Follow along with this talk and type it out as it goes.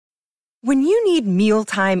When you need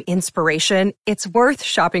mealtime inspiration, it's worth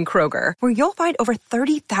shopping Kroger, where you'll find over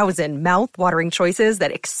 30,000 mouth-watering choices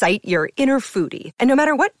that excite your inner foodie. And no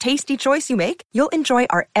matter what tasty choice you make, you'll enjoy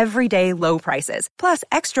our everyday low prices, plus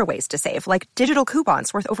extra ways to save, like digital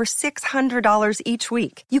coupons worth over $600 each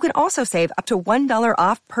week. You can also save up to $1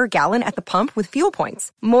 off per gallon at the pump with fuel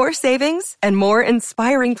points. More savings and more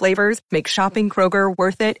inspiring flavors make shopping Kroger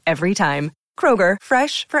worth it every time. Kroger,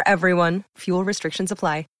 fresh for everyone. Fuel restrictions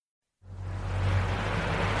apply.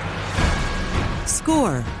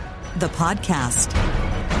 Score, the podcast.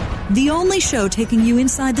 The only show taking you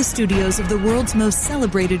inside the studios of the world's most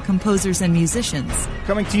celebrated composers and musicians.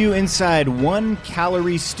 Coming to you inside One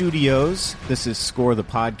Calorie Studios. This is Score, the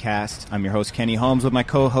podcast. I'm your host, Kenny Holmes, with my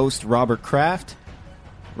co-host, Robert Kraft.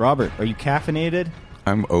 Robert, are you caffeinated?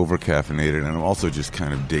 I'm over-caffeinated, and I'm also just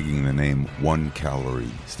kind of digging the name One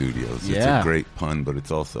Calorie Studios. Yeah. It's a great pun, but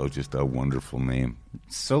it's also just a wonderful name.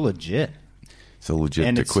 So legit. So legit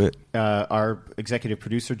And to quit. Our executive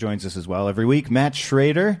producer joins us as well every week, Matt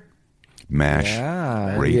Schrader. MASH.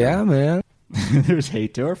 Yeah, man. There's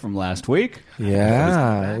Hator from last week.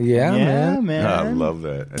 Yeah, man. I love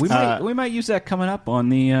that. We might use that coming up on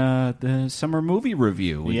the summer movie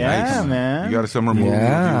review. Yeah, man. You got a summer movie review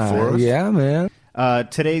for us? Yeah, man.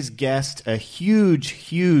 Today's guest, a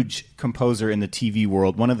huge composer in the TV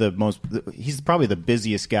world. He's probably the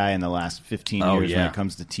busiest guy in the last 15 years when it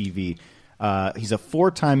comes to TV. He's a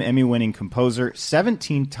 4-time Emmy-winning composer,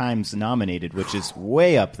 17 times nominated, which is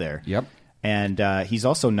way up there. Yep. And he's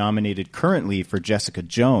also nominated currently for Jessica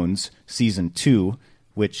Jones Season 2,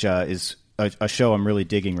 which is a show I'm really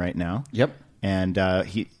digging right now. Yep. And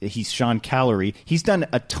he's Sean Callery. He's done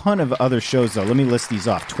a ton of other shows, though. Let me list these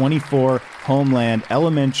off. 24, Homeland,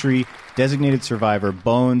 Elementary, Designated Survivor,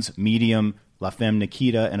 Bones, Medium, La Femme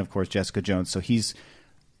Nikita, and, of course, Jessica Jones. So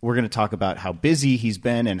we're going to talk about how busy he's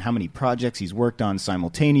been and how many projects he's worked on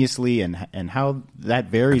simultaneously and how that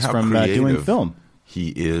varies from doing film. He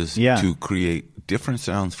is to create different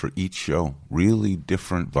sounds for each show, really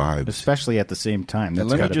different vibes. Especially at the same time.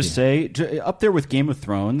 Let me just say, up there with Game of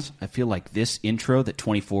Thrones, I feel like this intro that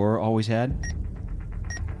 24 always had,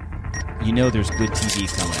 there's good TV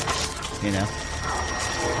coming out,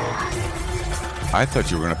 I thought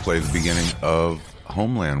you were going to play the beginning of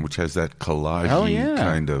Homeland, which has that collage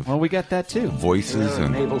kind of we got that too. Voices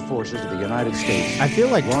and naval forces of the United States. I feel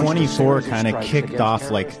like 24 kind of kicked off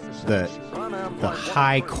like the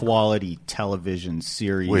high quality television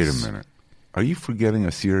series. Wait a minute. Are you forgetting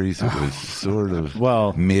a series that was sort of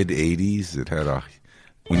mid 80s that had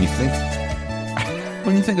when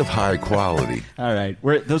you think of high quality. All right.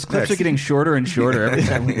 Those clips are getting shorter and shorter every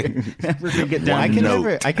time we're going to get down. I can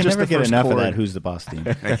never get enough of that Who's the Boss theme.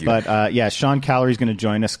 Thank you. But Sean Callery's going to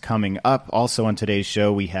join us coming up. Also on today's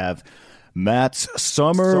show, we have Matt's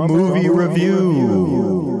Summer Movie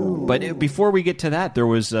Review. But before we get to that, there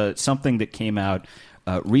was something that came out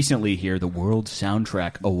recently here, the World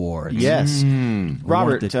Soundtrack Awards. Yes,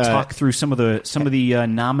 Robert, talk through some of the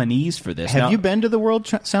nominees for this. Have you been to the World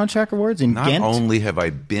Soundtrack Awards in Ghent? Not only have I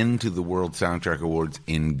been to the World Soundtrack Awards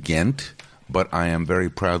in Ghent, but I am very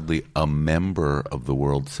proudly a member of the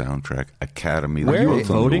World Soundtrack Academy. Where are you, a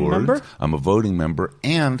voting member? I'm a voting member,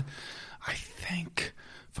 and I think,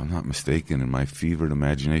 if I'm not mistaken, in my fevered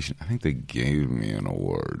imagination, I think they gave me an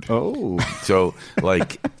award. Oh. So,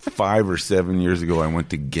 5 or 7 years ago, I went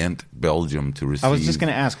to Ghent, Belgium to receive... I was just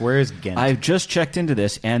going to ask, where is Ghent? I've just checked into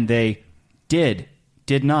this, and they did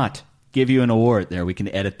not give you an award. There, we can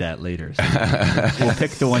edit that later. So we'll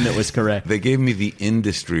pick the one that was correct. They gave me the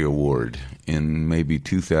Industry Award in maybe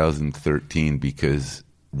 2013 because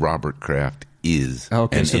Robert Kraft is an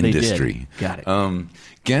industry. Got it.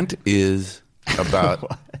 Ghent is...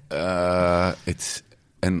 about it's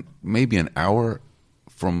maybe an hour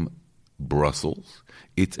from Brussels.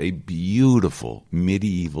 It's a beautiful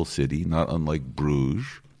medieval city, not unlike Bruges.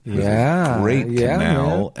 Yeah, great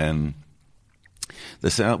canal, man. And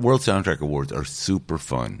the World Soundtrack Awards are super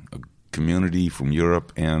fun. A community from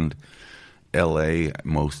Europe and L.A.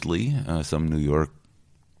 mostly, some New York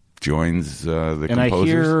joins the composers. And I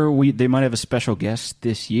hear they might have a special guest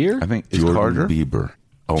this year. I think Jordan Carter Bieber.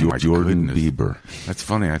 Oh, my Jordan Bieber. That's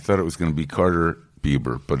funny. I thought it was going to be Carter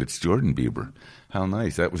Bieber, but it's Jordan Bieber. How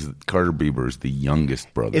nice. That was Carter Bieber is the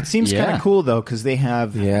youngest brother. It seems kind of cool, though, because they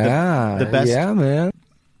have the best... Yeah, man.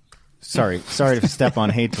 Sorry to step on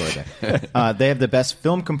Hator there. They have the best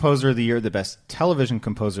film composer of the year, the best television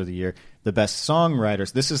composer of the year, the best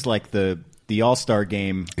songwriters. This is like the all-star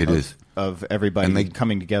game of everybody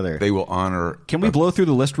coming together. They will honor... Can we blow through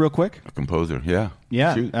the list real quick? A composer, yeah.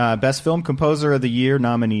 Yeah. Best film composer of the year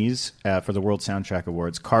nominees for the World Soundtrack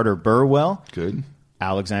Awards. Carter Burwell. Good.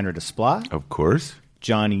 Alexander Desplat, Of course.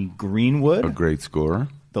 Johnny Greenwood, A great score.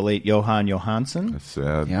 the late Johan Johansson, A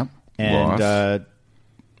sad Yep. and loss.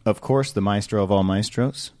 of course the maestro of all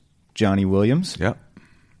maestros, Johnny Williams. Yep.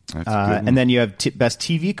 That's a good one. And then you have Best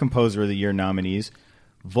TV Composer of the Year nominees,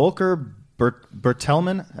 Volker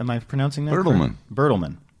Bertelmann. Am I pronouncing that Bertelmann. correct?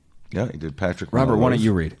 Bertelmann. Yeah, he did Patrick Robert, why don't Melrose.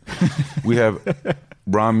 you read? We have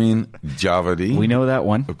Ramin Djawadi. We know that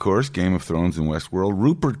one. Of course, Game of Thrones and Westworld.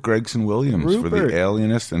 Rupert Gregson Williams for Rupert. The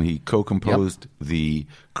Alienist, and he co-composed the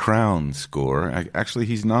Crown score. Actually,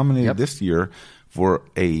 he's nominated Yep. this year for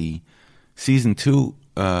a season 2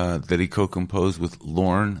 that he co-composed with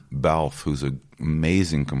Lorne Balfe, who's an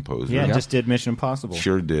amazing composer. Yeah, just did Mission Impossible.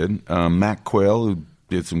 Sure did. Matt Quayle, who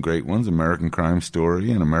did some great ones, American Crime Story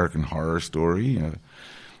and American Horror Story,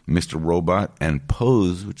 Mr. Robot, and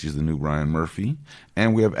Pose, which is the new Ryan Murphy.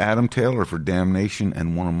 And we have Adam Taylor for Damnation,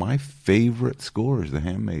 and one of my favorite scores, The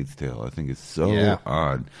Handmaid's Tale. I think it's so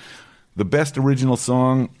odd. The best original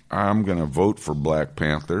song, I'm going to vote for Black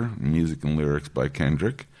Panther, music and lyrics by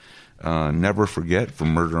Kendrick. Never Forget from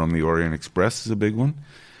Murder on the Orient Express is a big one.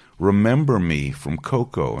 Remember Me from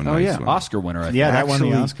Coco. Oh, yeah. Oscar winner, I think. Yeah, that won the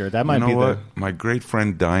Actually, Oscar. That might you know be what? the... My great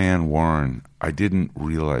friend Diane Warren, I didn't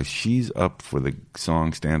realize she's up for the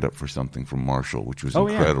song Stand Up for Something from Marshall, which was Oh,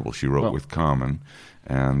 yeah. incredible. She wrote Well- with Common,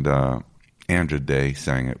 and Andra Day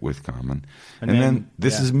sang it with Common. And then, then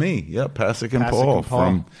This yeah. Is Me, Pasek and Pasek Paul, and Paul.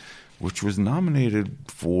 from which was nominated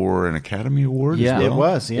for an Academy Award Yeah. as well. It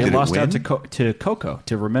was, yeah. It Did lost win? out to Coco,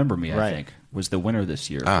 to Remember Me, I Right. think, was the winner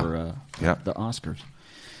this year for yeah. the Oscars.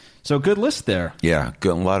 So good list there. Yeah,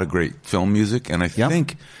 got a lot of great film music, and I Yep.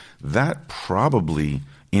 think that probably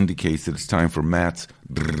indicates that it's time for Matt's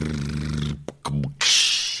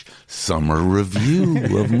summer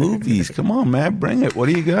review of movies. Come on, Matt, bring it. What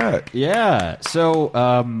do you got? Yeah. So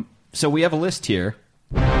we have a list here.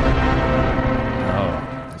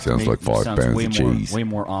 Sounds like 5 Sounds pounds way of more, cheese. way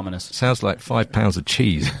more ominous. Sounds like 5 pounds of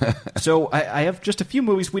cheese. So I have just a few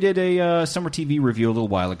movies. We did a summer TV review a little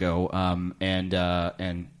while ago,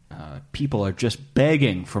 and people are just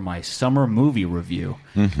begging for my summer movie review.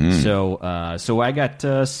 Mm-hmm. So I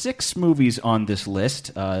got 6 movies on this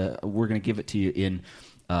list. We're going to give it to you in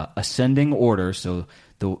ascending order. So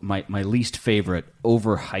my least favorite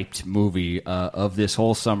overhyped movie of this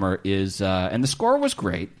whole summer is, and the score was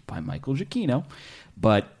great, by Michael Giacchino,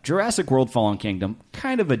 but Jurassic World: Fallen Kingdom,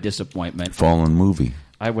 kind of a disappointment. Fallen movie.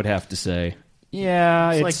 I would have to say.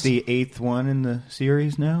 Yeah, It's like the 8th one in the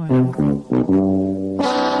series now.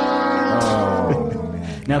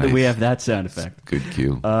 now that we have that sound effect. Good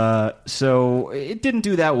cue. So it didn't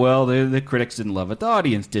do that well. The critics didn't love it. The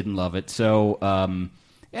audience didn't love it. So,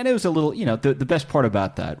 and it was a little, the best part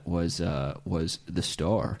about that was the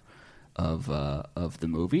star of the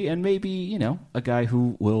movie, and maybe a guy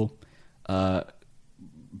who will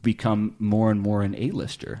become more and more an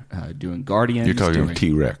A-lister, doing Guardians. You're talking doing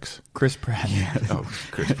T-Rex. Chris Pratt. Oh,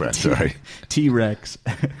 Chris Pratt, sorry. T-Rex.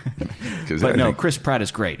 'Cause But I no, think- Chris Pratt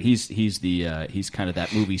is great. He's kind of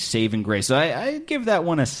that movie saving grace. So I give that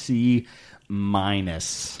one a C-. I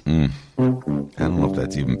don't know if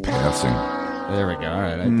that's even passing. There we go. All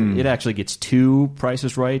right, it actually gets 2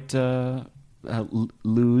 Prices Right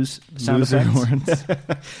lose sound Loser effects.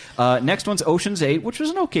 Next one's Ocean's 8, which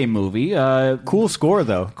was an okay movie. Cool score,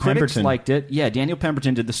 though. Critics Pemberton. liked it. Yeah, Daniel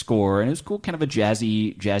Pemberton did the score, and it was cool, kind of a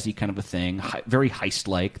jazzy kind of a thing, very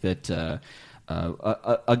heist-like. That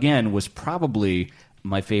again was probably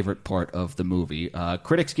my favorite part of the movie.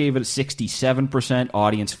 Critics gave it a 67%,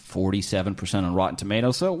 audience 47% on Rotten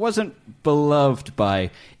Tomatoes, so it wasn't beloved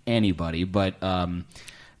by anybody. But it was,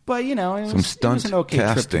 Some it stunt was an okay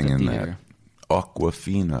casting trip to the in theater. that.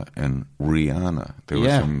 Aquafina and Rihanna. There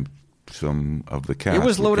were some of the cast. It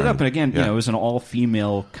was were loaded kind up, of- and again, yeah. it was an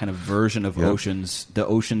all-female kind of version of the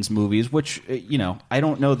Ocean's movies, which I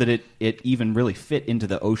don't know that it even really fit into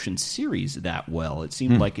the Ocean's series that well. It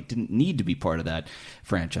seemed like it didn't need to be part of that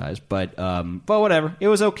franchise, but whatever. It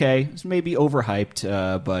was okay. It was maybe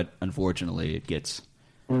overhyped, but unfortunately, it gets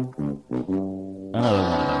another one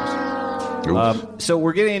of those. So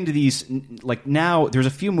we're getting into these, like, now there's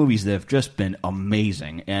a few movies that have just been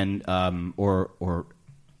amazing, and or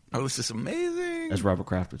Oh, this is amazing. as Robert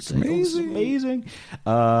Kraft would say. Amazing. Oh, this is amazing.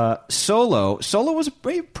 Solo was a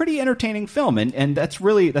pretty entertaining film, and that's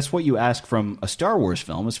what you ask from a Star Wars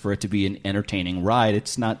film, is for it to be an entertaining ride.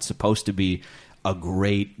 It's not supposed to be a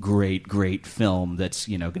great film that's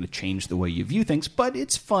going to change the way you view things, but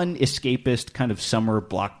it's fun, escapist, kind of summer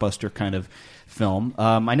blockbuster kind of film.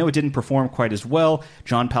 I know it didn't perform quite as well.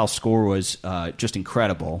 John Powell's score was just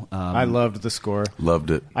incredible. I loved the score. Loved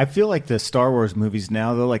it. I feel like the Star Wars movies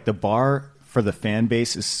now, though, like the bar for the fan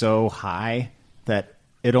base is so high that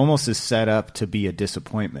it almost is set up to be a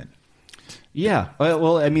disappointment. Yeah,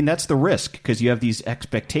 well, I mean, that's the risk, because you have these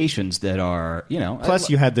expectations that are, Plus,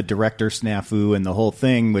 you had the director snafu and the whole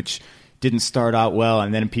thing, which didn't start out well,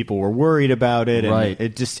 and then people were worried about it. And Right.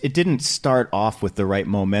 it didn't start off with the right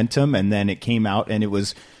momentum, and then it came out and it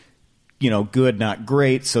was, good, not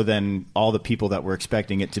great. So then all the people that were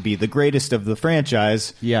expecting it to be the greatest of the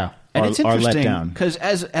franchise, And are, it's are let interesting down. because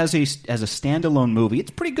as a standalone movie,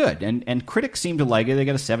 it's pretty good, and critics seem to like it. They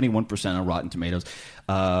got a 71% on Rotten Tomatoes.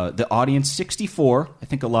 The audience 64. I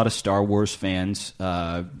think a lot of Star Wars fans,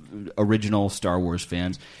 original Star Wars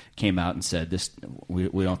fans, came out and said this.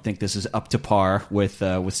 We don't think this is up to par with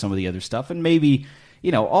some of the other stuff, and maybe.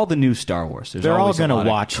 All the new Star Wars. They're all going to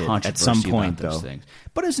watch it at some point, though. Things.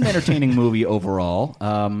 But it's an entertaining movie overall.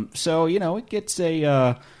 So it gets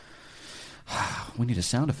a. We need a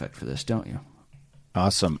sound effect for this, don't you?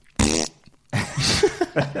 Awesome.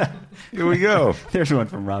 Here we go. There's one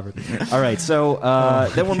from Robert. All right, so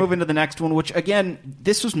then we're moving to the next one, which, again,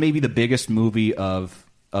 this was maybe the biggest movie of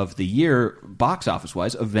the year, box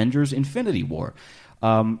office-wise, Avengers Infinity War.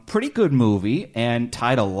 Pretty good movie, and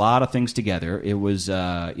tied a lot of things together. It was,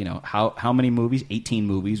 how many movies? 18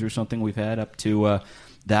 movies or something we've had up to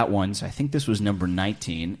that one. So I think this was number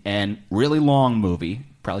 19, and really long movie.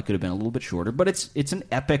 Probably could have been a little bit shorter, but it's an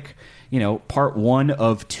epic, part 1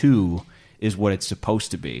 of 2 is what it's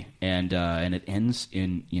supposed to be. And it ends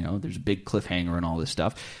in, there's a big cliffhanger and all this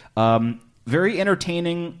stuff. Very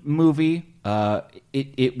entertaining movie.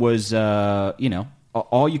 It was,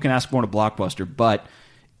 all you can ask for in a blockbuster, but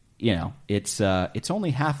it's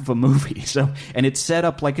only half of a movie. So, and it's set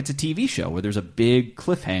up like it's a TV show where there's a big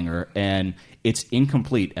cliffhanger and it's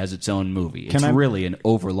incomplete as its own movie. It's really an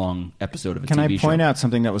overlong episode of a TV show. Can I point out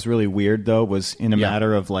something that was really weird, though, was in a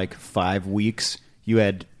matter of like 5 weeks, you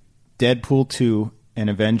had Deadpool 2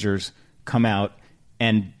 and Avengers come out,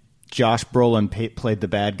 and Josh Brolin played the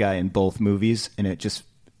bad guy in both movies, and it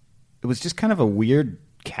was just kind of a weird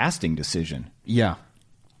casting decision. Yeah.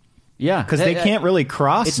 Because they can't really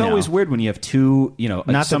cross. It's now. always weird when you have two, not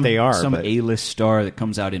that they are, some but A-list star that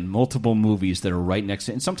comes out in multiple movies that are right next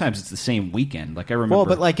to, and sometimes it's the same weekend. Like I remember. Well,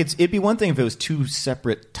 but like it'd be one thing if it was two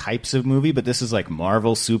separate types of movie, but this is like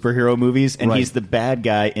Marvel superhero movies, and he's the bad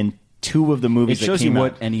guy in 2 of the movies. It shows that came you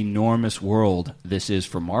out. what an enormous world this is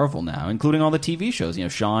for Marvel now, including all the TV shows.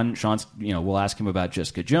 Sean's, we'll ask him about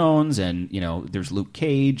Jessica Jones, and there's Luke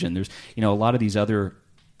Cage, and there's a lot of these other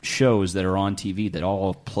shows that are on TV that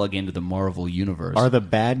all plug into the Marvel universe. Are the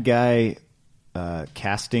bad guy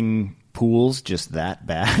casting pools just that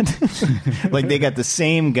bad? Like they got the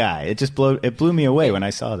same guy. It blew me away when I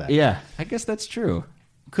saw that. Yeah, I guess that's true.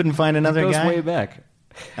 Couldn't find another It goes guy. way back.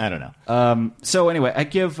 I don't know. So anyway, I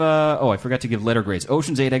give. I forgot to give letter grades.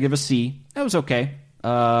 Ocean's 8, I give a C. That was okay.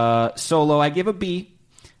 Solo, I give a B.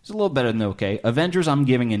 It's a little better than okay. Avengers, I'm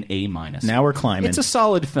giving an A-. Now we're climbing. It's a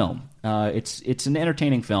solid film. It's an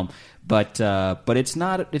entertaining film, but it's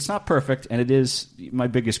not perfect. And it is, my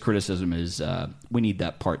biggest criticism is we need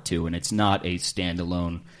that part 2, and it's not a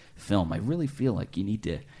standalone film. I really feel like you need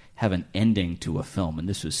to have an ending to a film, and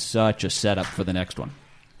this was such a setup for the next one.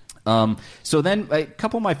 So then a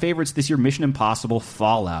couple of my favorites this year, Mission Impossible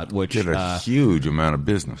Fallout, which Did a huge amount of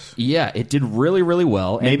business. Yeah, it did really, really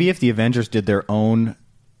well. And Maybe if the Avengers did their own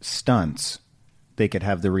stunts, they could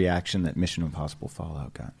have the reaction that Mission Impossible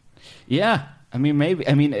Fallout got. yeah, I mean, maybe.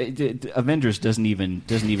 I mean, Avengers doesn't even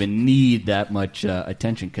need that much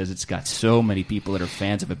attention because it's got so many people that are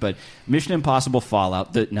fans of it. But Mission Impossible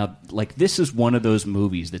Fallout, this is one of those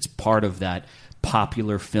movies that's part of that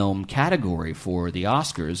popular film category for the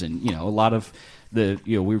Oscars, and a lot of the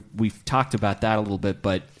we've talked about that a little bit,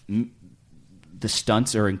 but the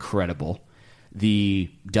stunts are incredible. The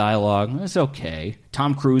dialogue is okay.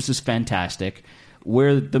 Tom Cruise is fantastic.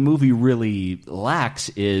 Where the movie really lacks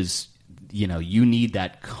is, you need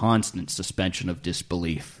that constant suspension of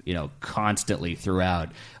disbelief, constantly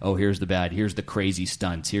throughout. Oh, here's the bad. Here's the crazy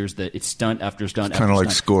stunts. It's stunt after stunt. Kind of like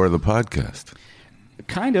stunt. Score the podcast.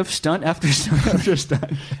 Kind of stunt after stunt after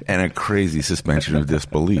stunt. And a crazy suspension of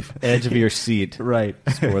disbelief. Edge of your seat, Right.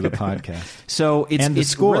 Score the podcast. So it's And the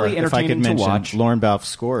score, really if I could entertaining to mention, watch. Lauren Balfe's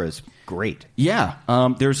score is great. Yeah,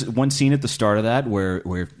 there's one scene at the start of that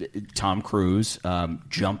where Tom Cruise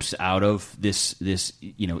jumps out of this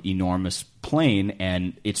enormous plane,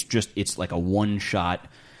 and it's like a one shot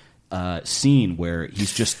scene where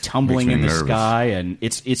he's just tumbling Makes me in the nervous. sky, and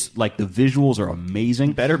it's like the visuals are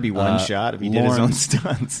amazing. Better be one shot if he did his own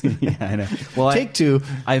stunts. Yeah, I know. Well, Take 2.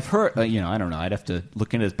 I've heard, I don't know. I'd have to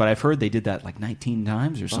look into this, but I've heard they did that like 19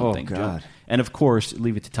 times or something. God. And of course,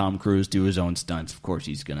 leave it to Tom Cruise do his own stunts. Of course,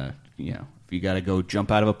 he's gonna, you got to go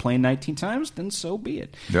jump out of a plane 19 times, then so be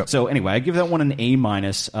it. Yep. So anyway, I give that one an A-.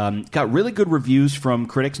 Got really good reviews from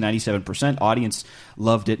critics, 97%. Audience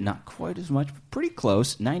loved it, not quite as much, but pretty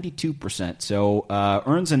close, 92%. So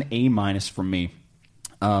earns an A- from me.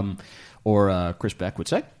 Or Chris Beck would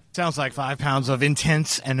say. Sounds like 5 pounds of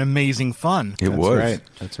intense and amazing fun. It was. Right.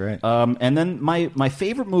 That's right. And then my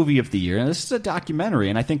favorite movie of the year, and this is a documentary,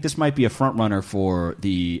 and I think this might be a front runner for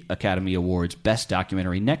the Academy Awards Best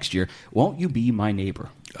Documentary next year, Won't You Be My Neighbor?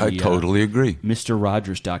 I totally agree. Mr.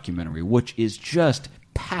 Rogers documentary, which is just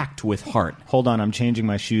packed with heart. Hold on, I'm changing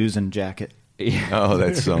my shoes and jacket. Oh,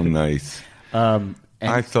 that's so nice.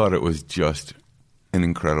 I thought it was just an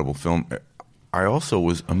incredible film. I also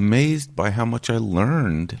was amazed by how much I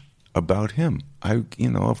learned about him.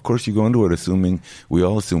 Of course, you go into it we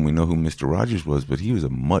all assume we know who Mr. Rogers was, but he was a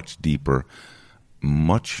much deeper,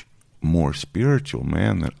 much more spiritual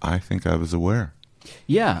man than I think I was aware.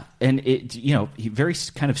 Yeah, and he very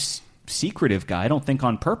kind of secretive guy. I don't think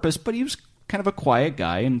on purpose, but he was kind of a quiet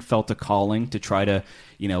guy and felt a calling to try to,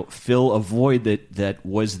 fill a void that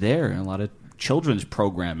was there in a lot of children's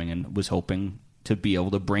programming, and was hoping to be able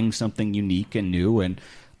to bring something unique and new, and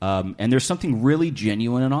there's something really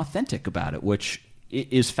genuine and authentic about it, which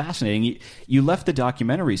is fascinating. You left the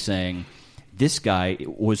documentary saying this guy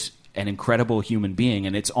was an incredible human being,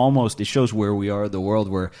 and it shows where we are in the world,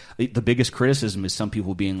 where the biggest criticism is some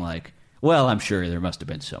people being like, well, I'm sure there must have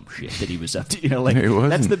been some shit that he was up to.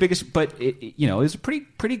 That's the biggest. But it was a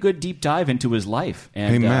pretty good deep dive into his life,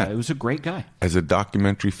 and hey, Matt, it was a great guy. As a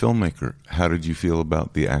documentary filmmaker, how did you feel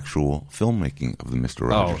about the actual filmmaking of the Mr.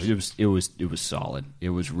 Rogers? Oh, it was solid. It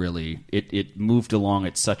was really it moved along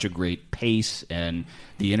at such a great pace, and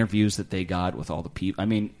the interviews that they got with all the people. I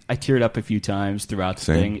mean, I teared up a few times throughout the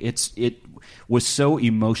thing. It was so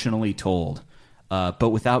emotionally told,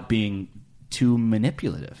 but without being too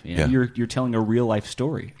manipulative. You're telling a real life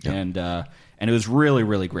story, and it was really,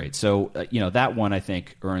 really great. So that one I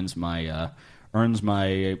think earns my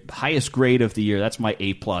highest grade of the year. That's my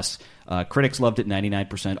A+. Critics loved it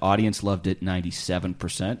 99%, audience loved it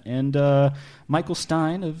 97%, and Michael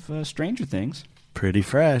Stein of Stranger Things Pretty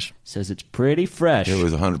fresh. says it's pretty fresh. It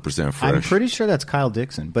was 100% fresh. I'm pretty sure that's Kyle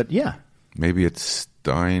Dixon, but yeah. Maybe it's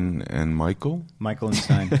Stein and Michael? Michael and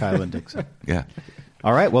Stein, Kyle and Dixon. Yeah.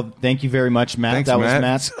 All right. Well, thank you very much, Matt. Thanks, that Matt. was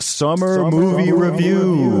Matt's Summer Movie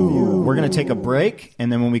Review. We're going to take a break,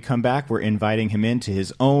 and then when we come back, we're inviting him into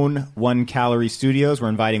his own 1 Calorie Studios. We're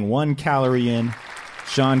inviting 1 Calorie in,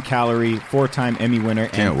 Sean Callery, 4-time Emmy winner,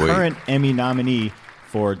 and current Emmy nominee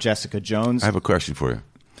for Jessica Jones. I have a question for you.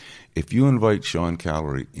 If you invite Sean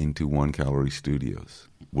Callery into 1 Calorie Studios,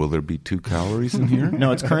 will there be 2 calories in here?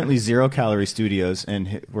 No, it's currently 0 Calorie Studios,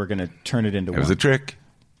 and we're going to turn it into 1. It was a trick.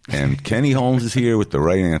 And Kenny Holmes is here with the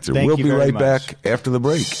right answer. Thank we'll you be very right much. back after the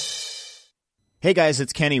break. Hey guys,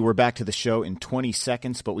 it's Kenny. We're back to the show in 20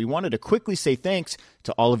 seconds, but we wanted to quickly say thanks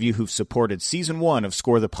to all of you who've supported Season 1 of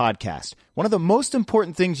Score the Podcast. One of the most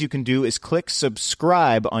important things you can do is click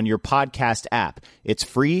subscribe on your podcast app. It's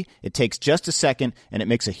free, it takes just a second, and it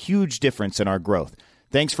makes a huge difference in our growth.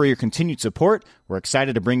 Thanks for your continued support. We're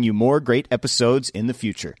excited to bring you more great episodes in the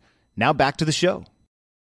future. Now back to the show.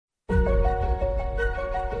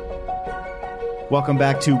 Welcome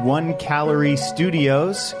back to 1 Calorie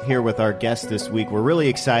Studios, here with our guest this week. We're really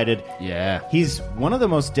excited. Yeah. He's one of the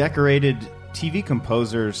most decorated TV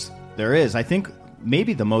composers there is. I think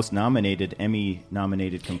maybe the most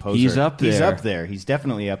Emmy-nominated composer. He's up there. He's up there. He's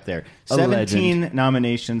definitely up there. A 17 legend.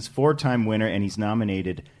 nominations, 4-time winner, and he's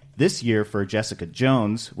nominated this year for Jessica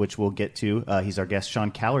Jones, which we'll get to. He's our guest,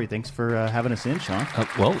 Sean Callery. Thanks for having us in, Sean.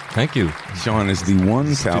 Well, thank you. Sean is the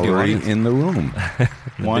 1 calorie audience. in the room.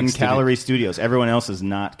 1 Calorie Studios. Everyone else is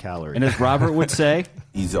not Calorie. And as Robert would say,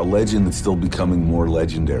 He's a legend that's still becoming more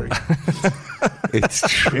legendary. It's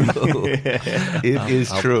true. It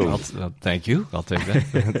is true. Thank you. I'll take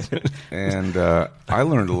that. And I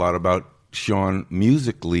learned a lot about Sean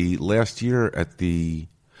musically last year at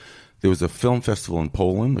there was a film festival in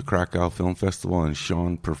Poland, the Krakow Film Festival, and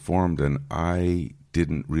Sean performed, and I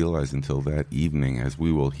didn't realize until that evening, as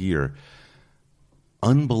we will hear,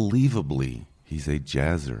 unbelievably, he's a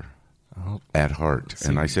jazzer at heart.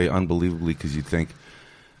 And I say unbelievably because you'd think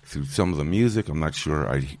through some of the music, I'm not sure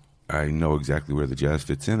I know exactly where the jazz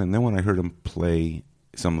fits in. And then when I heard him play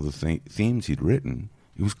some of the themes he'd written,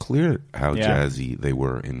 it was clear how jazzy they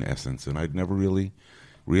were in essence. And I'd never really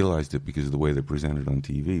realized it because of the way they're presented on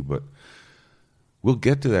TV. But we'll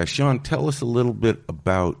get to that. Sean, tell us a little bit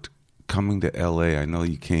about coming to L.A. I know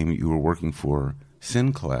you were working for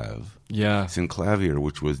Synclav. Yeah. Synclavier,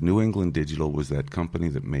 which was New England Digital, was that company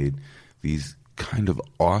that made these kind of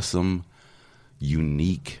awesome,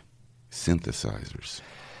 unique synthesizers.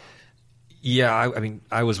 Yeah, I mean,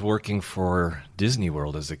 I was working for Disney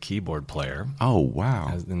World as a keyboard player. Oh,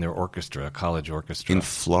 wow. In their orchestra, a college orchestra. In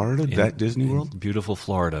Florida, that Disney World? In beautiful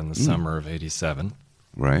Florida in the summer of '87.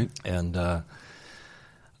 Right. And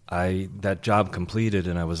that job completed,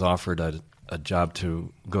 and I was offered a job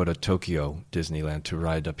to go to Tokyo Disneyland to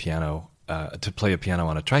ride a piano, to play a piano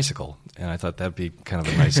on a tricycle. And I thought that'd be kind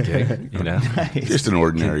of a nice gig, you know. Nice. Just an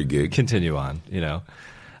ordinary gig. Continue on, you know.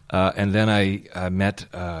 And then I met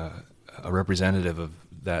a representative of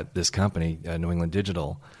this company, New England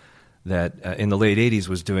Digital, that in the late '80s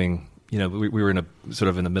was doing. You know, we were in a sort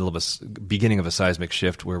of in the middle of beginning of a seismic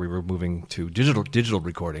shift where we were moving to digital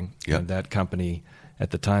recording. Yep. And that company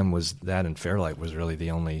at the time was that, and Fairlight was really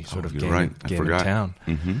the only sort of game right. in town.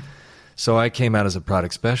 Mm-hmm. So I came out as a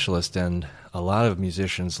product specialist, and a lot of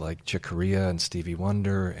musicians like Chick Corea and Stevie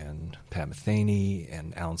Wonder and Pat Metheny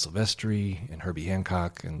and Alan Silvestri and Herbie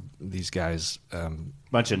Hancock and these guys.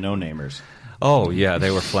 Bunch of no-namers. Oh, yeah,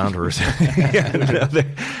 they were flounderers.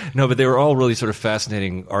 But they were all really sort of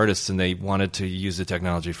fascinating artists, and they wanted to use the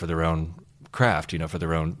technology for their own craft, you know, for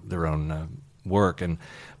their own work.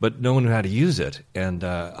 But no one knew how to use it. And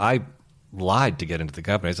I lied to get into the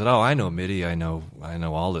company. I said, "Oh, I know MIDI, I know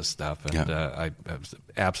all this stuff." And it was an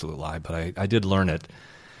absolute lie, but I did learn it.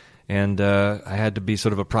 And I had to be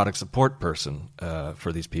sort of a product support person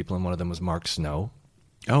for these people, and one of them was Mark Snow.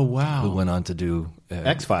 Oh, wow. Who went on to do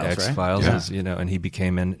X-Files, X-Files, right? as, you know, and he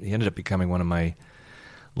ended up becoming one of my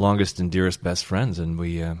longest and dearest best friends, and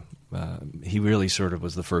he really sort of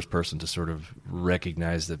was the first person to sort of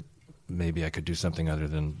recognize that maybe I could do something other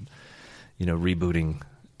than, you know, rebooting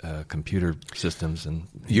computer systems. And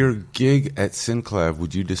your gig at Synclav,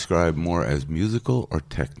 would you describe more as musical or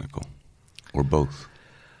technical, or both?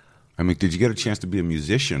 I mean, did you get a chance to be a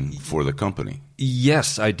musician for the company?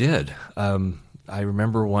 Yes, I did. I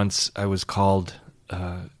remember once I was called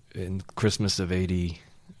in Christmas of '88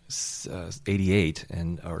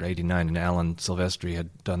 or '89, and Alan Silvestri had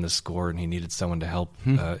done the score, and he needed someone to help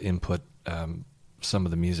input some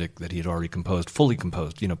of the music that he had already composed, fully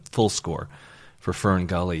composed, you know, full score for Fern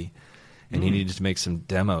Gully, and he needed to make some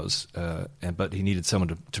demos, but he needed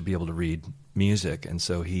someone to be able to read music, and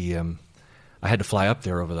so I had to fly up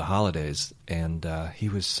there over the holidays, and he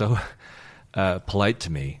was so polite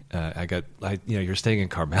to me. You're staying in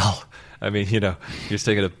Carmel. I mean, you know, you're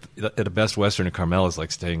staying at a Best Western in Carmel is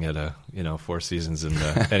like staying at a, you know, Four Seasons in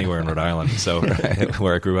anywhere in Rhode Island. So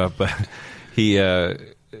where I grew up, but I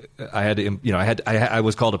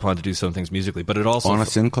was called upon to do some things musically, but it also on a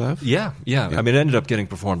Synclav. Yeah. I mean, it ended up getting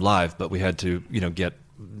performed live, but we had to, you know, get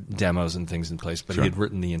demos and things in place. But Sure. he had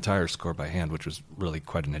written the entire score by hand, which was really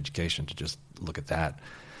quite an education to just look at that.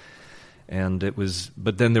 And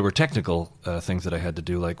but then there were technical things that I had to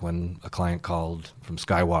do, like when a client called from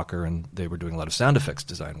Skywalker and they were doing a lot of sound effects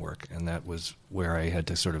design work, and that was where I had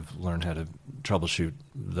to sort of learn how to troubleshoot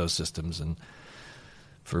those systems. And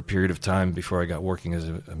for a period of time before I got working as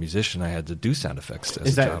a musician, I had to do sound effects as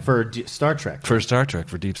Is a that job. for Star Trek? For Star Trek,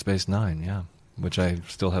 for Deep Space Nine, yeah, which I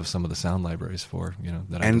still have some of the sound libraries for, you know,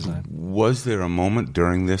 that I designed. And was there a moment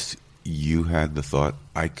during this you had the thought,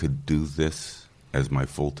 I could do this as my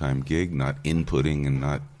full-time gig, not inputting and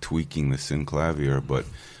not tweaking the Synclavier, but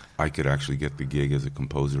I could actually get the gig as a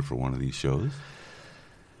composer for one of these shows?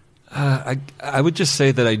 I would just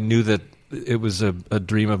say that I knew that it was a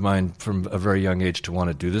dream of mine from a very young age to want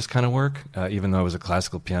to do this kind of work, even though I was a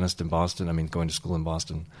classical pianist in Boston, I mean, going to school in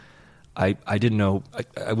Boston. I didn't know,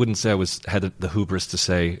 I wouldn't say had the hubris to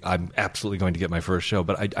say, I'm absolutely going to get my first show,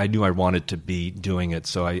 but I knew I wanted to be doing it,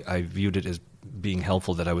 so I viewed it as being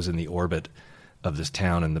helpful that I was in the orbit of this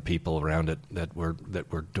town and the people around it that were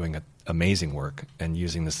doing amazing work and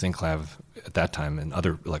using the Synclav at that time and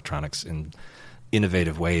other electronics in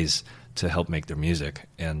innovative ways to help make their music.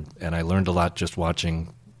 And I learned a lot just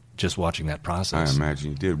watching that process. I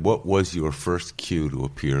imagine you did. What was your first cue to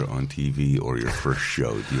appear on TV or your first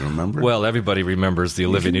show? Do you remember? Well, everybody remembers the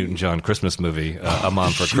Olivia Newton-John Christmas movie, A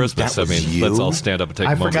Mom for Christmas. That was you? Let's all stand up and take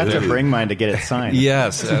a moment. I forgot to bring mine to get it signed.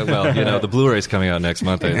 Yes. Well, you know, the Blu-ray's coming out next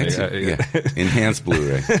month. Enhanced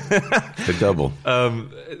Blu-ray. The double.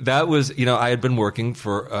 That was, you know, I had been working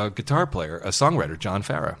for a guitar player, a songwriter, John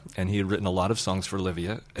Farah, and he had written a lot of songs for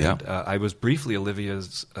Olivia. And I was briefly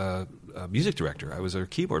Olivia's music director. I was her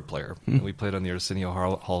keyboard player. And we played on the Arsenio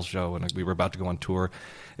Hall show, and we were about to go on tour.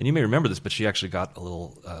 And you may remember this, but she actually got a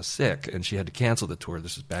little sick, and she had to cancel the tour.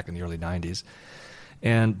 This was back in the early 90s.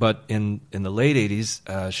 But in the late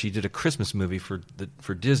 80s, she did a Christmas movie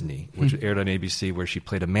for Disney, which aired on ABC, where she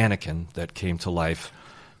played a mannequin that came to life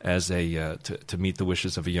as to meet the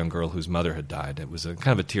wishes of a young girl whose mother had died. It was a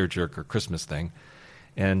kind of a tearjerker Christmas thing.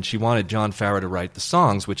 And she wanted John Farrar to write the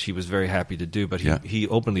songs, which he was very happy to do, but he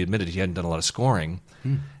openly admitted he hadn't done a lot of scoring.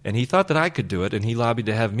 And he thought that I could do it, and he lobbied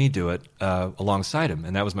to have me do it alongside him.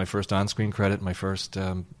 And that was my first on-screen credit, my first,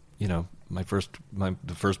 the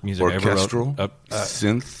first music Orchestral? I ever wrote.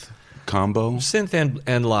 Synth combo? Synth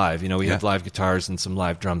and live. We had live guitars and some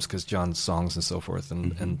live drums because John's songs and so forth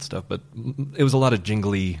and stuff. But it was a lot of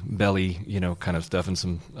jingly belly, kind of stuff. And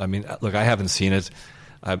some, look, I haven't seen it.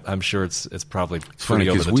 I'm sure it's probably it's funny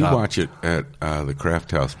over the top. Because we watch it at the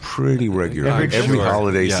Craft House pretty regularly every sure.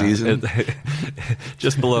 holiday season.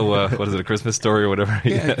 Just below what is it, A Christmas Story or whatever?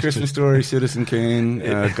 Yeah, Christmas Story, Citizen Kane,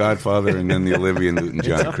 Godfather, and then the Olivia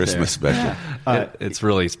Newton-John Christmas special. It's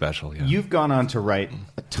really special. Yeah. You've gone on to write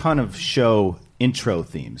a ton of show intro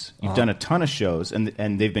themes. You've done a ton of shows,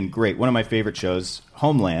 and they've been great. One of my favorite shows,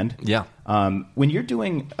 Homeland. Yeah. When you're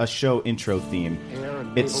doing a show intro theme,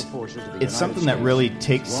 it's something that really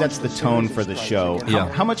sets the tone for the show.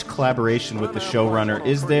 How much collaboration with the showrunner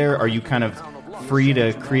is there? Are you kind of free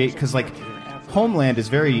to create? Because Homeland is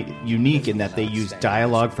very unique in that they use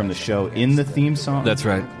dialogue from the show in the theme song. That's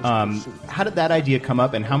right. How did that idea come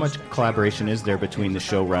up, and how much collaboration is there between the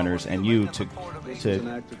showrunners and you to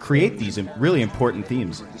create these really important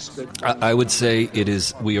themes? I would say it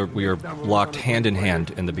is. We are locked hand in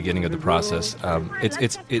hand in the beginning of the process.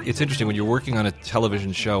 It's interesting when you're working on a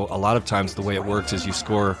television show. A lot of times the way it works is you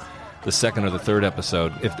score the second or the third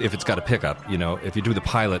episode if it's got a pickup. If you do the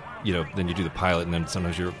pilot, then you do the pilot, and then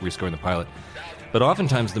sometimes you're rescoring the pilot. But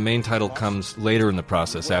oftentimes the main title comes later in the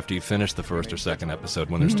process after you finish the first or second episode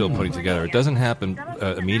when they're still putting together. It doesn't happen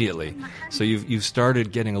immediately. So you've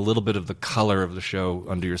started getting a little bit of the color of the show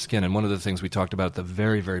under your skin. And one of the things we talked about at the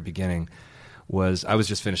very, very beginning was I was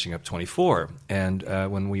just finishing up 24. And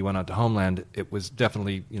when we went on to Homeland, it was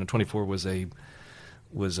definitely, 24 was an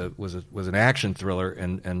action thriller,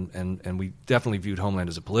 and we definitely viewed Homeland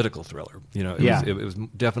as a political thriller. It was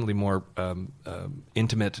definitely more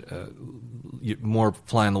intimate, more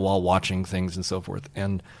fly on the wall watching things and so forth.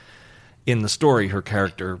 And in the story, her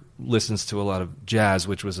character listens to a lot of jazz,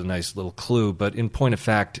 which was a nice little clue. But in point of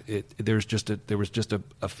fact, there was just a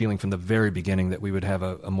feeling from the very beginning that we would have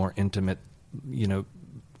a more intimate,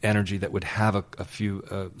 energy that would have a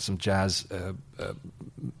few some jazz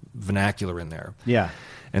vernacular in there. Yeah.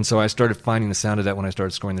 And so I started finding the sound of that when I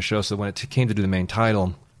started scoring the show. So when it came to do the main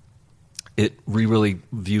title, we really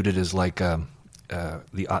viewed it as like you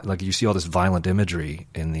see all this violent imagery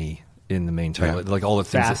in the main title, like all the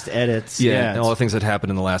things fast edits, and all the things that happened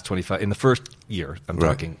in the last 25 in the first year. I'm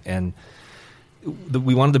talking, and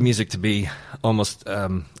we wanted the music to be almost. I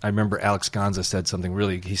remember Alex Gonza said something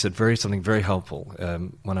something very helpful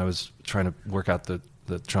when I was trying to work out the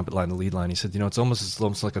trumpet line, the lead line. He said, it's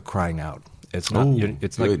almost like a crying out. It's not.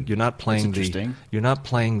 You're not playing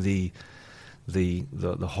the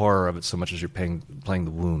horror of it so much as you're playing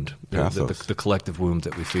the wound, the collective wound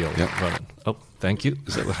that we feel. Yep. Oh, thank you.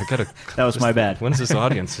 That was my bad. When's this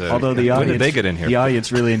audience? Although the audience, when did they get in here? The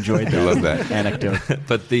audience really enjoyed that. I love that anecdote.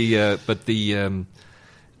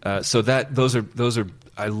 So those are.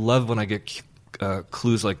 I love when I get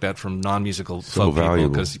clues like that from non-musical folk people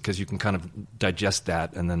because you can kind of digest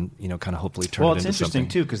that and then kind of hopefully turn it into something. Well, it's interesting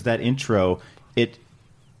too because that intro,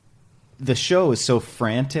 the show is so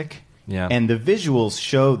frantic, and the visuals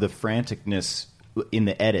show the franticness in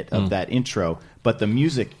the edit of that intro, but the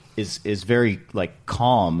music is very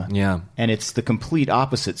calm, and it's the complete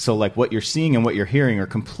opposite. So what you're seeing and what you're hearing are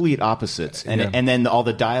complete opposites, and then all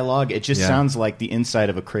the dialogue, it just sounds like the inside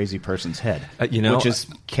of a crazy person's head, which is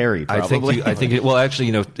Carrie. Probably. I think. Well, actually,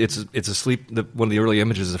 it's a sleep. One of the early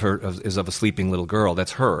images of her is of a sleeping little girl.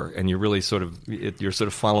 That's her, and you're really you're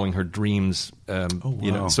following her dreams.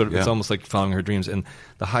 It's almost like following her dreams. And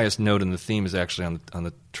the highest note in the theme is actually on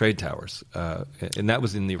the trade towers, and that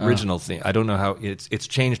was in the original theme. I don't know how it's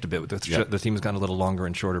changed a bit. The theme has gotten a little longer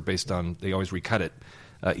and shorter based on they always recut it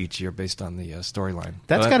each year based on the storyline.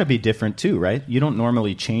 That's got to be different too, right? You don't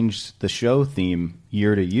normally change the show theme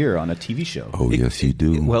year to year on a TV show. Oh, yes, you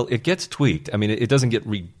do. Well, it gets tweaked. I mean, it doesn't get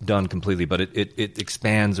redone completely, but it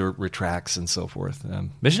expands or retracts and so forth.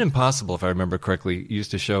 Mission Impossible, if I remember correctly,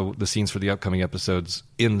 used to show the scenes for the upcoming episodes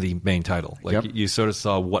in the main title. You sort of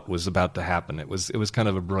saw what was about to happen. It was kind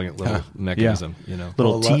of a brilliant little mechanism,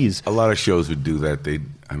 Little tease. A lot of shows would do that.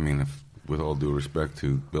 With all due respect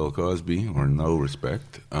to Bill Cosby, or no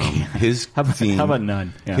respect, his theme. How about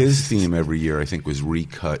none? Yeah. His theme every year, I think, was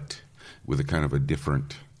recut with a kind of a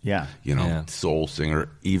different, soul singer.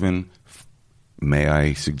 Even may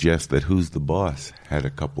I suggest that Who's the Boss had a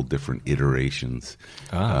couple different iterations,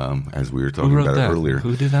 as we were talking about that? earlier.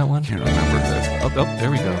 Who did that one? Can't remember that. Oh, there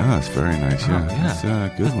we go. Oh, it's very nice. Yeah, it's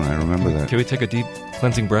a good one. I remember that. Can we take a deep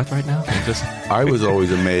cleansing breath right now? I was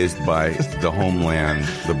always amazed by the Homeland,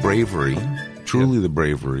 the bravery, truly the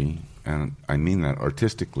bravery, and I mean that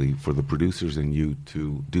artistically, for the producers and you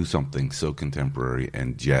to do something so contemporary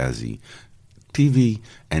and jazzy. TV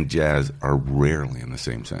and jazz are rarely in the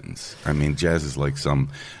same sentence. I mean, jazz is like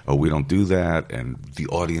we don't do that, and the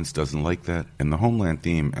audience doesn't like that. And the Homeland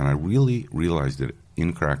theme, and I really realized it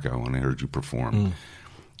in Krakow when I heard you perform,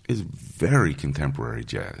 is very contemporary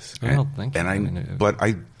jazz. Well, thank you. But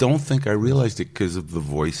I don't think I realized it because of the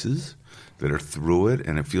voices that are through it,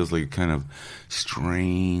 and it feels like a kind of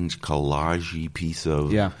strange collage-y piece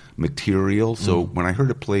of material. So when I heard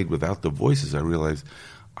it played without the voices, I realized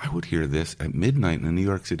I would hear this at midnight in a New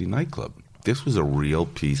York City nightclub. This was a real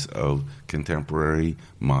piece of contemporary,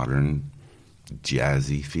 modern,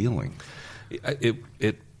 jazzy feeling.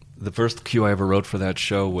 The first cue I ever wrote for that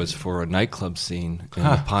show was for a nightclub scene in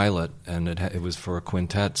the pilot, and it was for a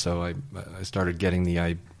quintet. So I started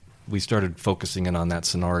getting we started focusing in on that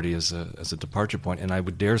sonority as a departure point, and I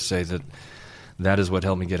would dare say that is what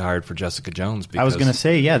helped me get hired for Jessica Jones. Because, I was going to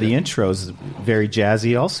say, the intro is very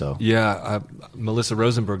jazzy also. Yeah, Melissa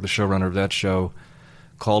Rosenberg, the showrunner of that show,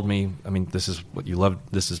 called me. I mean, this is what you love.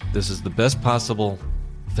 This is the best possible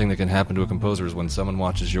thing that can happen to a composer is when someone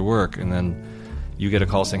watches your work and then you get a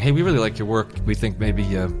call saying, "Hey, we really like your work. We think maybe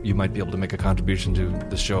you might be able to make a contribution to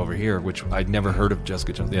the show over here," which I'd never heard of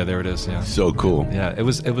Jessica Jones. Yeah, there it is. Yeah, so cool. Yeah, it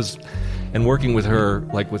was, and working with her,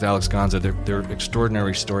 like with Alex Gonza, they're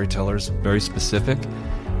extraordinary storytellers, very specific,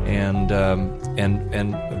 and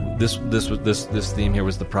this theme here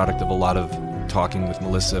was the product of a lot of talking with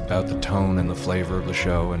Melissa about the tone and the flavor of the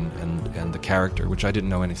show and the character, which I didn't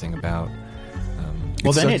know anything about.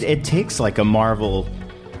 Well, then it takes like a Marvel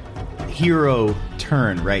hero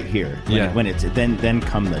turn right here. When it's then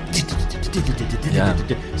come the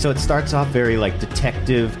so it starts off very like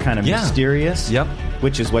detective, kind of mysterious. Yep.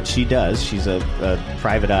 Which is what she does. She's a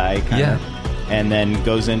private eye kind of, and then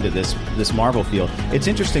goes into this Marvel field. It's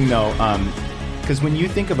interesting though, because when you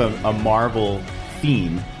think of a Marvel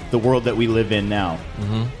theme, the world that we live in now,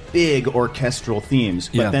 big orchestral themes,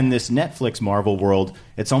 but then this Netflix Marvel world,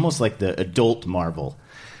 it's almost like the adult Marvel.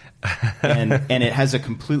 and it has a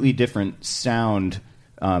completely different sound.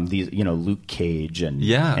 Luke Cage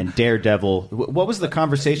and Daredevil. What was the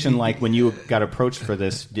conversation like when you got approached for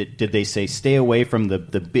this? Did they say stay away from the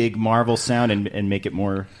big Marvel sound and make it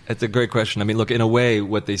more? It's a great question. I mean, look, in a way,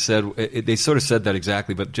 what they said, they sort of said that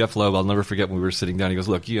exactly. But Jeff Loeb, I'll never forget when we were sitting down. He goes,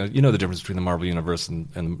 "Look, you know the difference between the Marvel universe and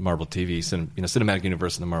the Marvel TV, cinematic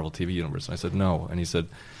universe and the Marvel TV universe." And I said, "No," and he said,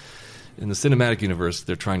 "In the cinematic universe,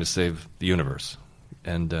 they're trying to save the universe."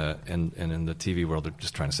 And in the TV world, they're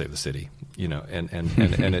just trying to save the city, and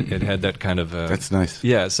it had that kind of... That's nice.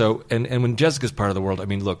 Yeah, so, and when Jessica's part of the world, I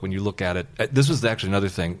mean, look, when you look at it, this was actually another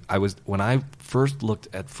thing. When I first looked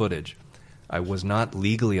at footage, I was not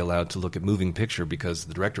legally allowed to look at moving picture because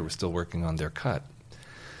the director was still working on their cut.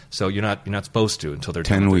 So you're not supposed to until they're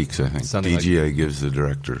 10 done. weeks, I think. DGA gives the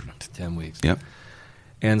director 10 weeks. Yep.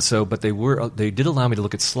 And so, but they did allow me to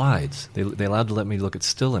look at slides. They allowed to let me look at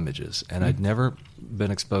still images, and I'd never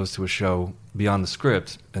been exposed to a show beyond the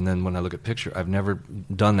script. And then when I look at picture, I've never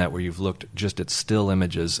done that where you've looked just at still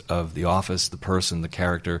images of the office, the person, the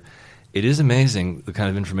character. It is amazing the kind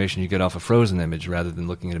of information you get off a frozen image rather than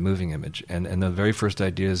looking at a moving image. And the very first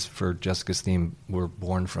ideas for Jessica's theme were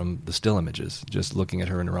born from the still images, just looking at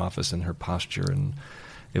her in her office and her posture and.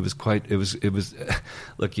 It was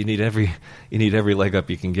look, you need every leg up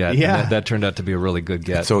you can get. Yeah. And that turned out to be a really good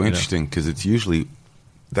get. It's so interesting because it's usually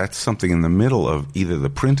that's something in the middle of either the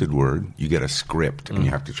printed word, you get a script and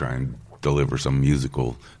you have to try and deliver some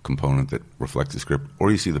musical component that reflects the script,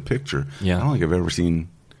 or you see the picture. Yeah. I don't think I've ever seen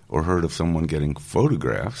or heard of someone getting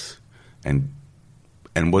photographs and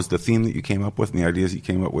was the theme that you came up with and the ideas you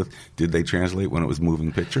came up with, did they translate when it was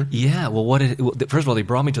moving picture? Yeah. Well, first of all, they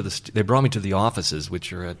brought me to the offices,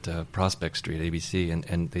 which are at Prospect Street, ABC,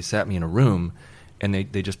 and they sat me in a room, and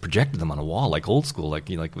they just projected them on a wall, like old school,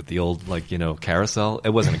 like with the old carousel. It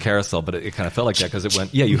wasn't a carousel, but it kind of felt like that because it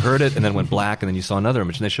went. Yeah, you heard it, and then it went black, and then you saw another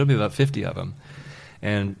image, and they showed me about 50 of them.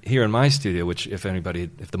 And here in my studio, which if the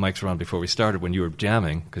mics were on before we started, when you were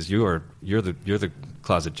jamming, because you're the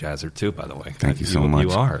closet jazzer too, by the way. Thank you so much. You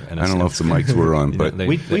are. I don't know if the mics were on, but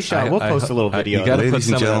we'll post a little video. Ladies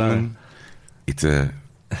and gentlemen, it's a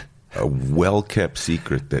well kept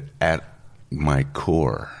secret that at my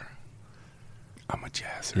core, I'm a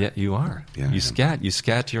jazzer. Yeah, you are. Yeah, you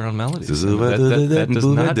scat to your own melodies. That's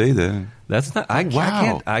not. I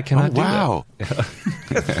cannot do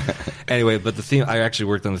that. Anyway, but the theme. I actually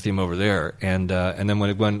worked on the theme over there, and then when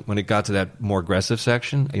it got to that more aggressive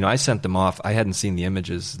section, I sent them off. I hadn't seen the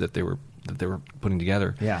images that they were putting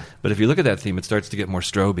together. Yeah. But if you look at that theme, it starts to get more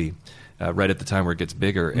stroby. Right at the time where it gets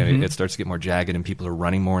bigger, and it starts to get more jagged, and people are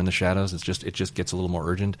running more in the shadows. It just gets a little more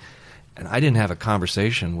urgent. And I didn't have a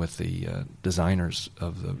conversation with the designers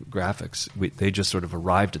of the graphics. They just sort of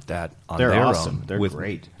arrived at that on They're their awesome. own. They're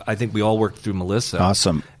great. I think we all worked through Melissa.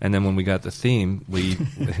 Awesome. And then when we got the theme,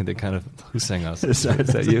 they kind of, who sang us? Is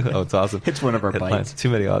that you? Oh, it's awesome. It's one of our bites. Too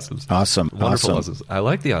many awesomes. Awesome. Wonderful Awesome. awesomes. I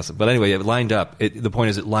like the awesome. But anyway, it lined up. The point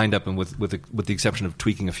is it lined up, and with the exception of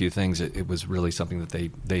tweaking a few things, it was really something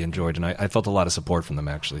that they enjoyed. And I felt a lot of support from them,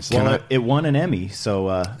 actually. So Well, it won an Emmy, so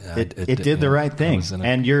it did the right thing.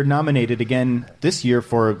 And you're nominated again this year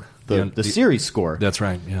for the series score. That's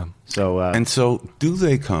right, yeah. So And so, do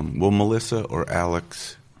they come? Will Melissa or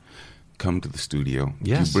Alex come to the studio?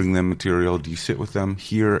 Yes. Do you bring them material? Do you sit with them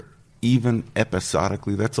here, even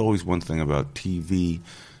episodically? That's always one thing about TV.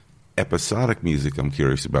 Episodic music I'm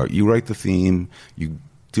curious about. You write the theme, you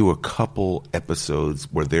do a couple episodes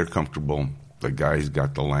where they're comfortable, the guy's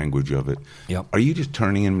got the language of it. Yep. Are you just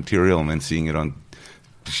turning in material and then seeing it on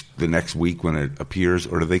the next week when it appears,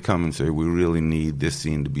 or do they come and say, we really need this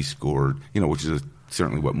scene to be scored, which is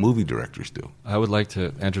certainly what movie directors do? I would like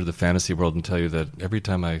to enter the fantasy world and tell you that every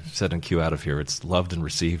time I set and cue out of here, it's loved and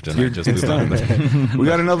received, and I just move on. We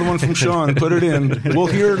got another one from Sean. Put it in. We'll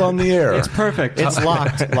hear it on the air. It's perfect. it's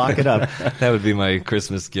locked. Lock it up. That would be my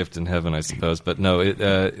Christmas gift in heaven, I suppose. But no,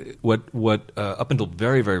 what up until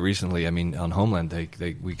very, very recently, on Homeland,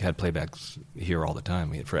 we had playbacks here all the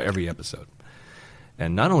time. We had for every episode.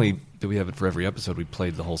 And not only did we have it for every episode, we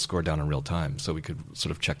played the whole score down in real time, so we could sort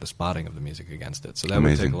of check the spotting of the music against it. So that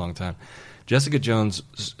would take a long time. Jessica Jones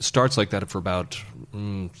starts like that for about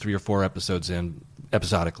 3 or 4 episodes in,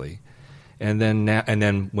 episodically. And then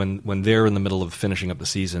when they're in the middle of finishing up the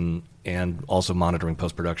season and also monitoring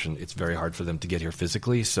post-production, it's very hard for them to get here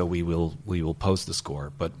physically, so we will post the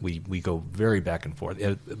score. But we go very back and forth.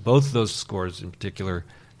 Both those scores in particular,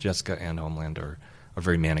 Jessica and Homeland, are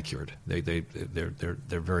very manicured. They're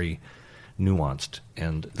very nuanced,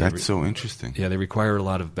 and that's so interesting. Yeah, they require a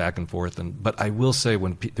lot of back and forth. But I will say,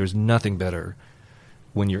 there's nothing better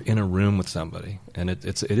when you're in a room with somebody, and it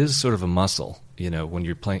is sort of a muscle. When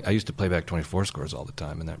you're playing, I used to play back 24 scores all the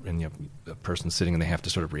time, and you have a person sitting and they have to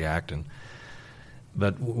sort of react.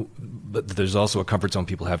 But there's also a comfort zone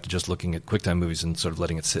people have to just looking at QuickTime movies and sort of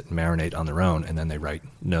letting it sit and marinate on their own, and then they write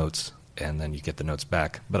notes. And then you get the notes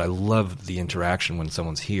back. But I love the interaction when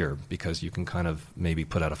someone's here, because you can kind of maybe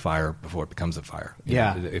put out a fire before it becomes a fire.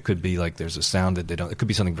 It could be like there's a sound that they don't. It could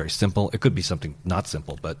be something very simple. It could be something not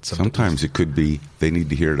simple, but sometimes it could be they need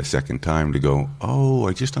to hear it a second time to go, oh,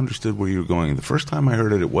 I just understood where you were going. The first time I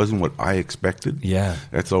heard it, it wasn't what I expected. Yeah.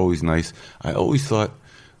 That's always nice. I always thought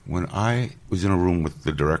when I was in a room with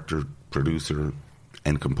the director, producer,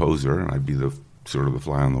 and composer, and I'd be the sort of the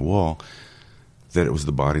fly on the wall, that it was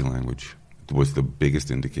the body language was the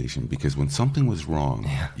biggest indication, because when something was wrong,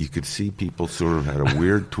 you could see people sort of had a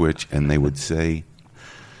weird twitch, and they would say,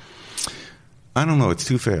 I don't know, it's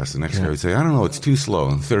too fast. The next guy would say, I don't know, it's too slow.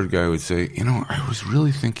 And the third guy would say, I was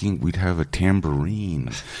really thinking we'd have a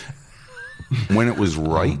tambourine. When it was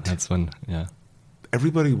right, that's when,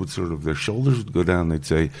 everybody would sort of, their shoulders would go down, they'd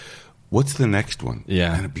say, what's the next one?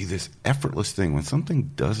 Yeah. And it'd be this effortless thing. When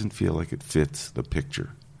something doesn't feel like it fits the picture,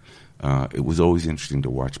 it was always interesting to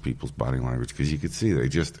watch people's body language, because you could see they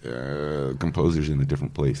just composers in a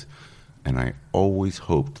different place. And I always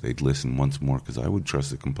hoped they'd listen once more, because I would trust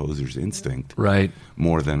the composer's instinct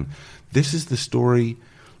more than this is the story.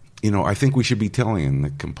 I think we should be telling. And the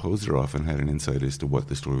composer often had an insight as to what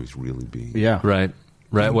the story was really being. Yeah, right.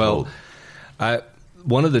 Well,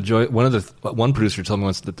 one producer told me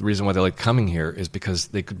once that the reason why they like coming here is because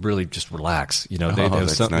they could really just relax.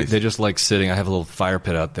 Nice. They just like sitting. I have a little fire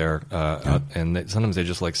pit out there, and sometimes they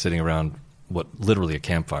just like sitting around literally a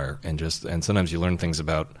campfire, and sometimes you learn things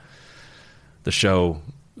about the show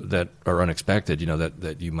that are unexpected.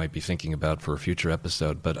 That you might be thinking about for a future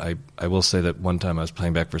episode. But I will say that one time I was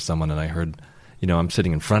playing back for someone, and I heard, I'm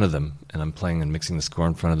sitting in front of them, and I'm playing and mixing the score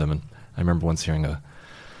in front of them, and I remember once hearing a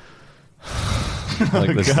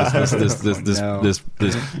like this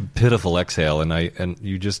pitiful exhale, and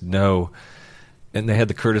you just know. And they had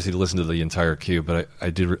the courtesy to listen to the entire cue, but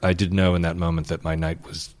I did know in that moment that my night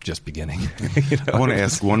was just beginning. I want to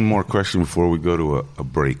ask one more question before we go to a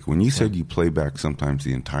break. When you said you play back sometimes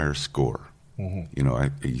the entire score, You know,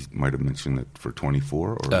 you might have mentioned it for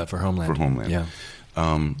 24 or for Homeland. For Homeland, yeah.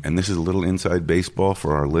 And this is a little inside baseball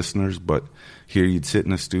for our listeners, but here you'd sit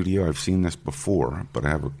in a studio. I've seen this before, but I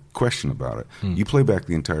have a question about it. You play back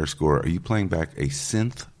the entire score. Are you playing back a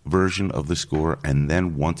synth version of the score, and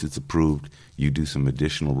then once it's approved, you do some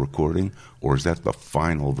additional recording, or is that the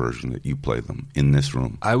final version that you play them in this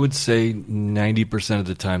room? I would say 90% of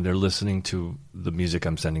the time they're listening to the music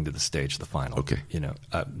I'm sending to the stage, the final. Okay. You know,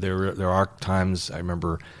 there are times I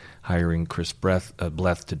remember hiring Chris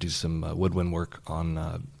Bleth to do some woodwind work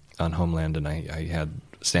on Homeland, and I had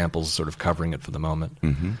samples sort of covering it for the moment.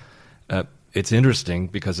 It's interesting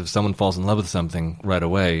because if someone falls in love with something right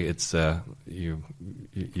away, it's you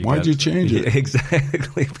Why'd you change it?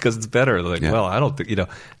 Exactly, because it's better. Like, well, I don't think, you know,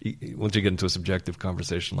 once you get into a subjective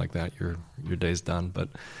conversation like that, your day's done.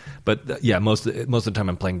 But yeah, most of the time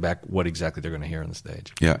I'm playing back what exactly they're going to hear on the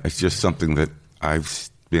stage. Yeah, it's just something that I've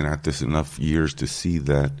been at this enough years to see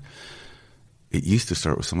that it used to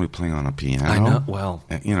start with somebody playing on a piano. I know. Well,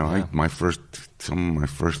 you know, yeah. some of my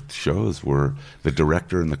first shows were the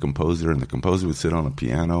director and the composer would sit on a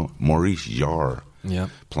piano. Maurice Jarre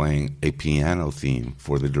playing a piano theme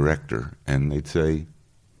for the director, and they'd say,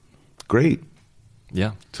 "Great."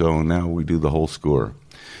 Yeah. So now we do the whole score.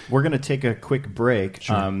 We're going to take a quick break.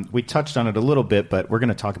 Sure. We touched on it a little bit, but we're going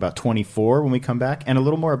to talk about 24 when we come back, and a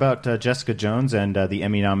little more about Jessica Jones and the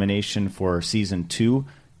Emmy nomination for Season 2.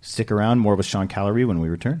 Stick around. More with Sean Callery when we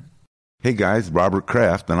return. Hey guys, Robert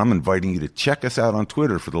Kraft, and I'm inviting you to check us out on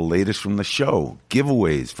Twitter for the latest from the show,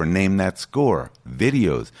 giveaways for Name That Score,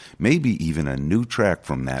 videos, maybe even a new track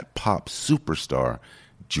from that pop superstar,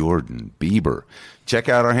 Jordan Bieber. Check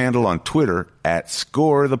out our handle on Twitter at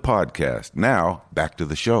Score the Podcast. Now, back to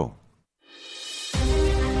the show.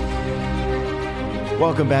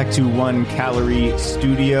 Welcome back to One Calorie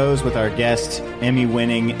Studios with our guest,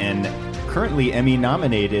 Emmy-winning and currently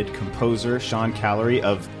Emmy-nominated composer Sean Callery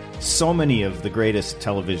of so many of the greatest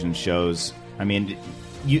television shows. I mean,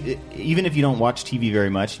 even if you don't watch TV very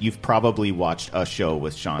much, you've probably watched a show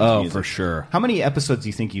with Sean's music. For sure. How many episodes do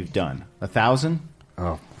you think you've done? 1,000?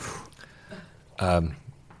 Oh.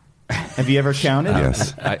 Have you ever counted?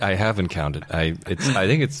 Yes. I haven't counted. I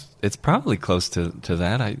think it's probably close to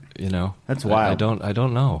that. That's wild. I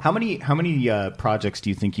don't know. How many projects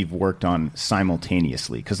do you think you've worked on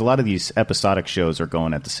simultaneously? Because a lot of these episodic shows are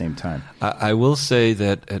going at the same time. I will say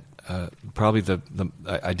that probably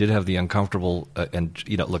I did have the uncomfortable and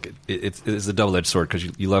look, it's a double-edged sword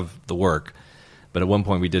because you love the work, but at one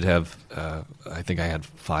point we did have I think I had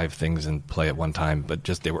 5 things in play at one time, but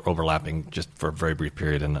just they were overlapping just for a very brief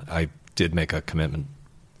period, and I did make a commitment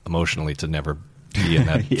emotionally to never be in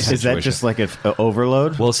that situation. Is that just like an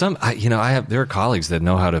overload? Well, there are colleagues that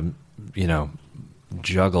know how to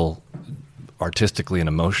juggle artistically and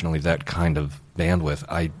emotionally that kind of bandwidth.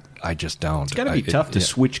 I just don't. It's got to be tough to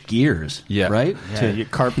switch gears, right? To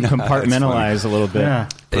compartmentalize a little bit. Yeah.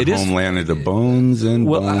 Put Homeland into Bones and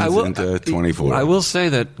Bones into 24. I will say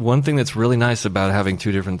that one thing that's really nice about having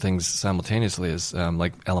 2 different things simultaneously is,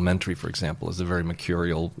 like Elementary, for example, is a very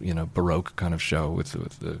mercurial, Baroque kind of show with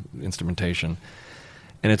the instrumentation,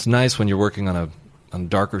 and it's nice when you're working on a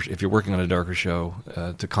if you're working on a darker show,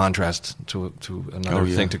 to contrast to another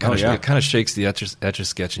thing, to kind of it kind of shakes the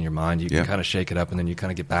Etch-a-Sketch in your mind. You can kind of shake it up, and then you kind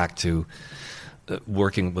of get back to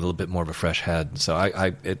working with a little bit more of a fresh head. So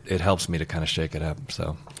it helps me to kind of shake it up.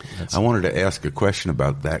 So I wanted to ask a question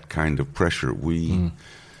about that kind of pressure.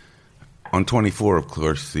 On 24, of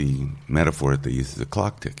course, the metaphor that they use is the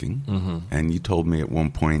clock ticking, and you told me at one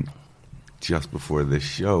point just before this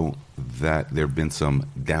show that there have been some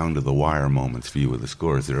down-to-the-wire moments for you with the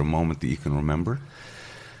score. Is there a moment that you can remember?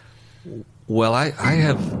 Well, I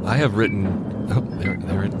have written. Oh,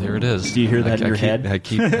 there it is. Do you hear that in your head? I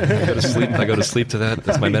go to sleep. I go to sleep to that.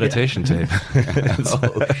 That's my meditation tape.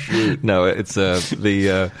 No, it's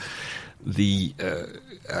I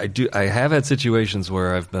have had situations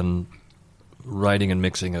where I've been writing and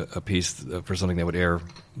mixing a piece for something that would air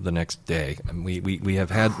the next day. And we have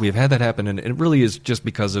had that happen, and it really is just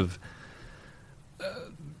because of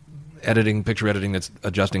picture editing that's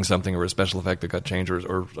adjusting something, or a special effect that got changed,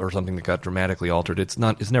 or something that got dramatically altered. It's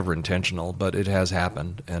never intentional, but it has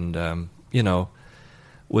happened. And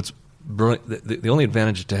what's brilliant, the only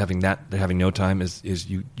advantage to having no time is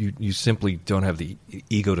you simply don't have the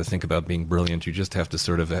ego to think about being brilliant. You just have to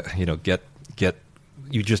sort of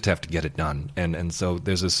you just have to get it done, and so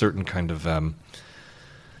there's a certain kind of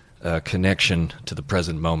connection to the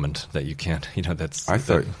present moment that you can't. That's. I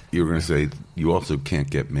thought you were going to say you also can't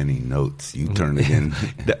get many notes. You turn it in.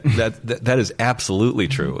 that is absolutely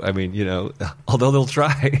true. I mean, although they'll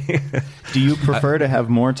try. Do you prefer to have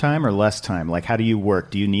more time or less time? Like, how do you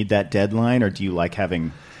work? Do you need that deadline, or do you like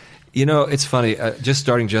having? It's funny. Just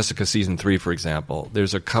starting Jessica season 3, for example,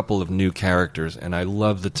 there's a couple of new characters, and I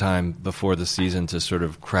love the time before the season to sort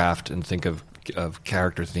of craft and think of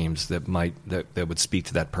character themes that would speak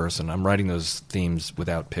to that person. I'm writing those themes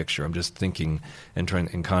without picture. I'm just thinking and trying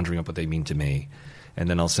and conjuring up what they mean to me, and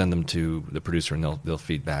then I'll send them to the producer, and they'll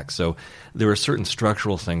feed back. So there are certain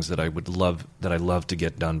structural things that I love to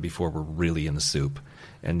get done before we're really in the soup,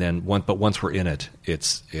 and then once we're in it,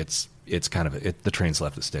 it's kind of the train's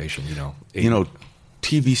left the station.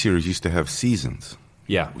 TV series used to have seasons.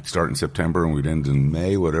 Yeah, we'd start in September and we'd end in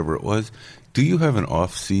May, whatever it was. Do you have an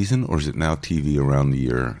off season, or is it now TV around the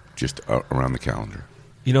year, just around the calendar?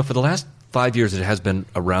 For the last 5 years, it has been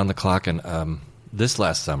around the clock. And this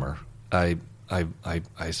last summer, I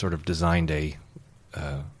sort of designed a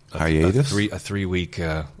hiatus, a 3-week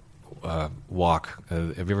walk.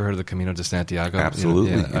 Have you ever heard of the Camino de Santiago?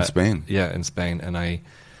 Absolutely, in Spain. Yeah, in Spain. And I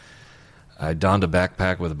donned a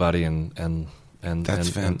backpack with a buddy and that's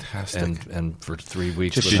fantastic. And for 3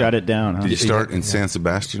 weeks, just shut it down. Huh? Did you start in San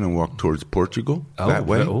Sebastian and walk towards Portugal that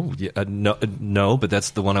way? Oh, yeah, no, but that's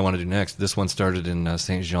the one I want to do next. This one started in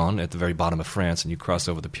Saint Jean at the very bottom of France, and you cross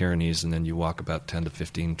over the Pyrenees, and then you walk about 10 to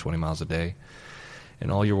 15, 20 miles a day.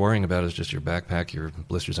 And all you're worrying about is just your backpack, your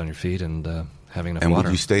blisters on your feet, and having enough water. And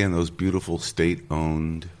would you stay in those beautiful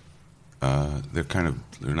state-owned? They're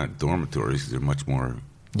not dormitories. They're much more.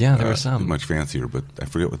 Yeah, there are some much fancier, but I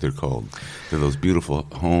forget what they're called. They're those beautiful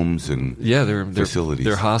homes and they're facilities.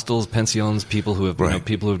 They're hostels, pensions. People who have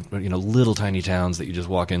little tiny towns that you just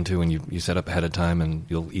walk into and you set up ahead of time, and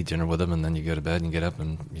you'll eat dinner with them, and then you go to bed and you get up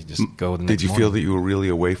and you just go. The next Did you morning. feel that you were really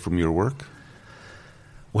away from your work?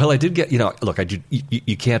 Well, I did get, look,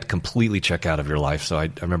 you can't completely check out of your life. So I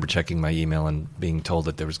remember checking my email and being told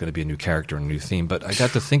that there was going to be a new character and a new theme. But I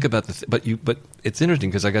got to think about but it's interesting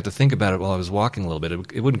because I got to think about it while I was walking a little bit.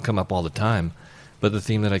 It wouldn't come up all the time. But the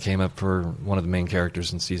theme that I came up for one of the main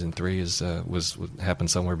characters in season 3 happened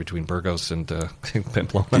somewhere between Burgos and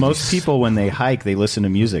Pamplona. Most people, when they hike, they listen to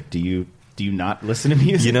music. Do you not listen to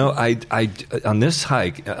music? I on this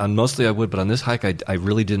hike, mostly I would, but on this hike, I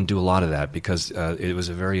really didn't do a lot of that because it was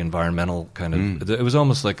a very environmental kind of. It was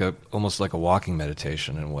almost like a walking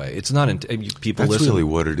meditation in a way. It's not people. That's listen. Really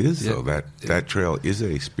what it is, though. That trail is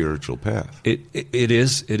a spiritual path. It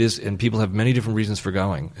is, and people have many different reasons for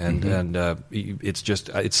going, and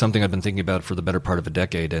it's something I've been thinking about for the better part of a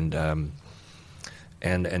decade, and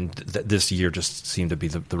this year just seemed to be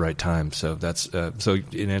the right time. So that's so.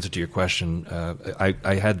 In answer to your question,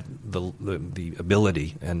 I had the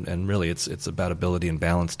ability, and really it's about ability and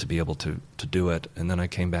balance to be able to do it. And then I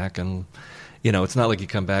came back, and it's not like you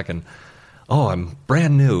come back and I'm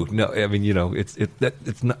brand new. No, I mean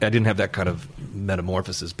it's not. I didn't have that kind of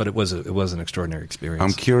metamorphosis, but it was an extraordinary experience.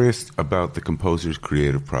 I'm curious about the composer's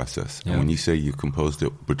creative process. Yeah. And when you say you composed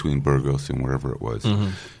it between Burgos and wherever it was. Mm-hmm.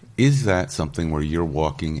 Is that something where you're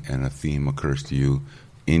walking and a theme occurs to you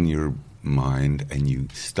in your mind and you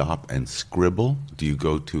stop and scribble? Do you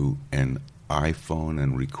go to an iPhone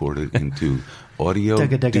and record it into audio?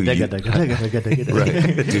 Have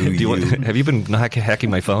you been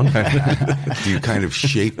hacking my phone? Do you kind of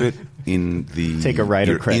shape it in take a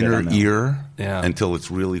writer credit inner on that. ear until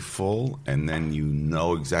it's really full, and then you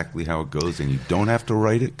know exactly how it goes, and you don't have to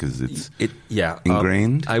write it because it's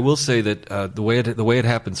ingrained? I will say that the way it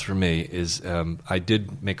happens for me is I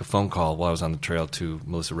did make a phone call while I was on the trail to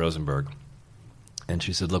Melissa Rosenberg. And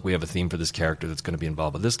she said, "Look, we have a theme for this character that's going to be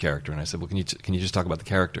involved with this character." And I said, "Well, can you just talk about the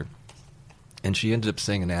character?" And she ended up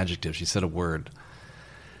saying an adjective. She said a word.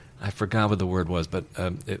 I forgot what the word was, but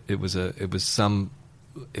it was some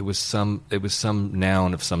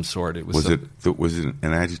noun of some sort. Was it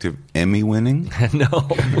an adjective? Emmy winning? No,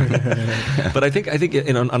 but I think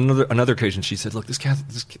on another occasion she said, "Look, this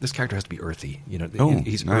character has to be earthy.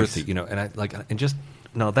 He's nice. earthy.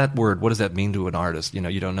 That word. What does that mean to an artist?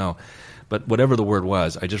 You don't know." But whatever the word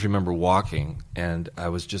was, I just remember walking, and I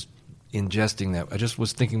was just ingesting that. I just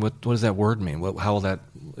was thinking, what does that word mean? How will that,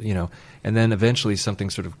 And then eventually something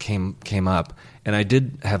sort of came up, and I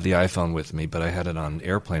did have the iPhone with me, but I had it on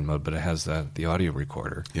airplane mode, but it has the audio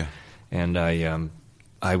recorder. Yeah. And I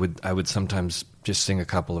would sometimes just sing a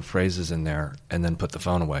couple of phrases in there, and then put the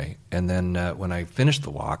phone away. And then when I finished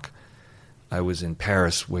the walk, I was in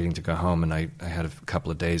Paris waiting to go home, and I had a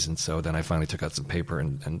couple of days, and so then I finally took out some paper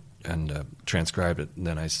and transcribed it, and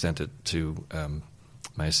then I sent it to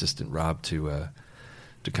my assistant Rob to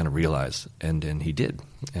kind of realize, and he did,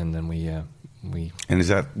 and then we. And is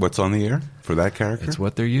that what's on the air for that character? It's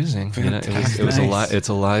what they're using. You know, it was It's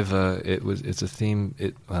a live. It's a theme.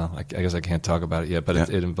 I guess I can't talk about it yet, but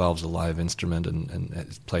it involves a live instrument and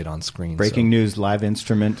it's played on screen. Breaking news: live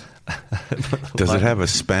instrument. Does it have a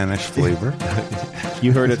Spanish flavor?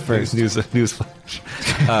 You heard it first. News flash.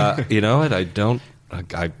 You know what? I don't.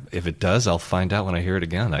 If it does, I'll find out when I hear it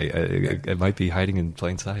again. It might be hiding in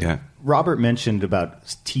plain sight. Yeah. Robert mentioned about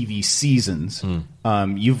TV seasons.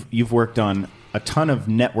 You've worked on a ton of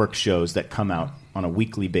network shows that come out on a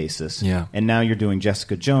weekly basis. Yeah. And now you're doing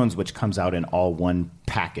Jessica Jones, which comes out in all one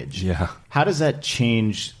package. Yeah. How does that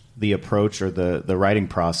change the approach or the writing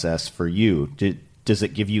process for you? Does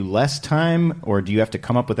it give you less time, or do you have to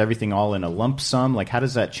come up with everything all in a lump sum? Like, how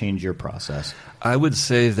does that change your process? I would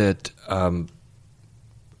say that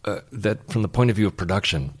that from the point of view of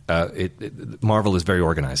production, Marvel is very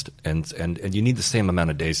organized, and you need the same amount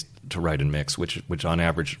of days to write and mix, which on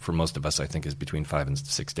average for most of us I think is between 5 and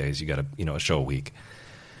 6 days. You got a show a week,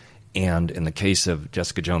 and in the case of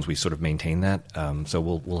Jessica Jones, we sort of maintain that. So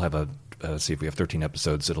we'll have see if we have 13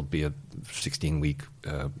 episodes, it'll be a 16-week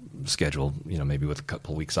schedule, maybe with a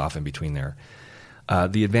couple of weeks off in between there.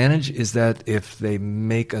 The advantage is that if they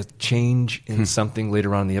make a change in something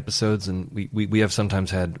later on in the episodes, and we have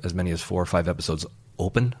sometimes had as many as 4 or 5 episodes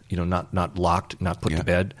open, not locked, not put to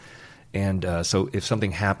bed. And so if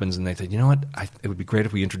something happens and they say, you know what, it would be great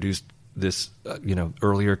if we introduced this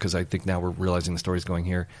earlier, because I think now we're realizing the story's going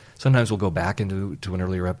here. Sometimes we'll go back into an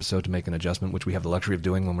earlier episode to make an adjustment, which we have the luxury of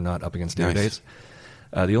doing when we're not up against air dates.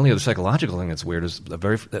 The only other psychological thing that's weird is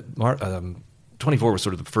 24 was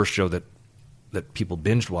sort of the first show that people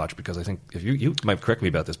binged watch, because I think, if you might correct me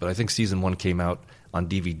about this, but I think season 1 came out on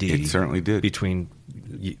DVD. It certainly did. Between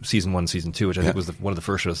season 1 and season 2, which I think was one of the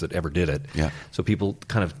first shows that ever did it. Yeah. So people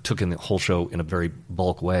kind of took in the whole show in a very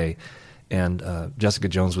bulk way. And Jessica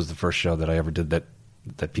Jones was the first show that I ever did that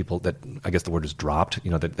I guess the word is dropped.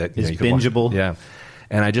 That is bingeable. Yeah.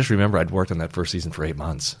 And I just remember I'd worked on that first season for 8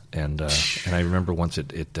 months, and I remember once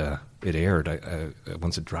it aired,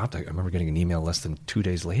 once it dropped, I remember getting an email less than 2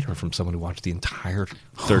 days later from someone who watched the entire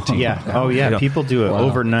 13. Yeah. Oh yeah. People do it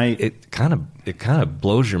overnight. It kind of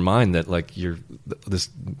blows your mind that like this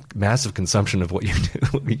massive consumption of what you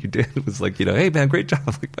did was like, hey man, great job.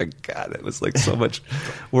 Like, my God, it was like so much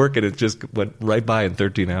work, and it just went right by in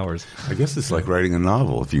 13 hours. I guess it's like writing a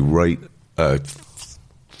novel. If you write a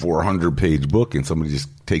 400-page book and somebody just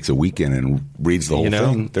takes a weekend and reads the whole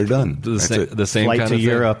thing, they're done. The same flight kind to of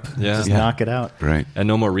Europe, thing. Yeah. just knock it out. Right. And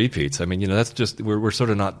no more repeats. I mean, that's just, we're sort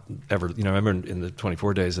of not ever, I remember in the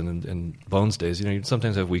 24 days and in Bones days, you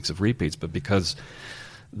sometimes have weeks of repeats, but because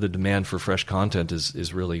the demand for fresh content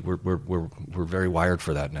is really, we're very wired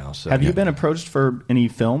for that now. So have you been approached for any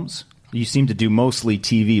films? You seem to do mostly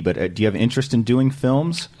TV, but do you have interest in doing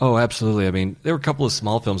films? Oh, absolutely. I mean, there were a couple of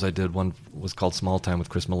small films I did. One was called Small Time with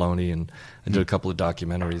Chris Maloney, and I did a couple of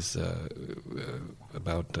documentaries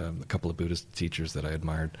about a couple of Buddhist teachers that I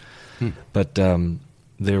admired. But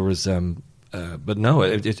there was, but no,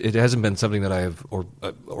 it hasn't been something that I have or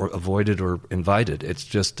avoided or invited. It's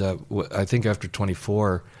just, I think after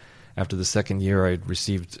 24, after the second year, I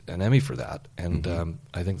received an Emmy for that, and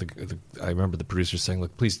I think I remember the producers saying,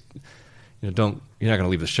 "Look, please, you're not going to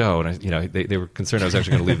leave the show." And they were concerned I was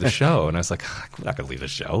actually going to leave the show, and I was like, "I'm not going to leave the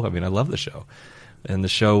show. I mean, I love the show." And the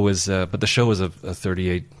show was, but the show was a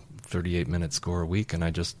 38-minute score a week, and I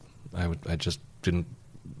didn't.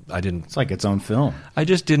 It's like its own film. I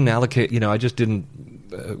just didn't allocate. I just didn't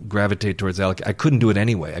gravitate towards allocate. I couldn't do it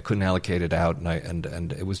anyway. I couldn't allocate it out,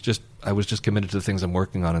 and it was just, I was just committed to the things I'm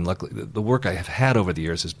working on. And luckily, the work I have had over the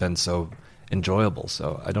years has been so enjoyable.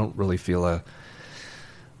 So I don't really feel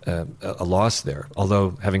a loss there.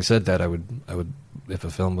 Although, having said that, I would, if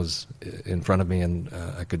a film was in front of me and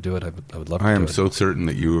I could do it, I would love to. I do am it. so certain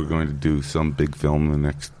that you are going to do some big film in the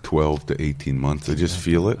next 12 to 18 months. I just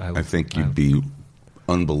feel it. I think you'd be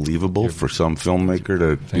unbelievable for some filmmaker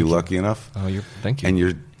to be lucky enough. Oh, thank you.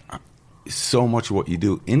 And so much of what you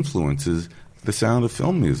do influences the sound of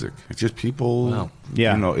film music. It's just people. Wow.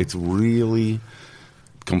 Yeah. It's really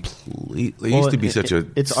completely. It used to be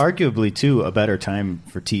It's arguably too a better time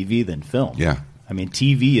for TV than film. Yeah. I mean,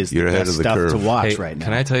 TV is the best stuff to watch right now.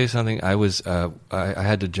 Can I tell you something? I was I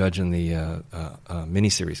had to judge in the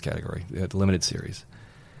miniseries category, the limited series.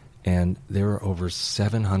 And there were over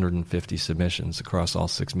 750 submissions across all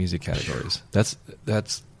 6 music categories.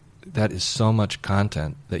 That is so much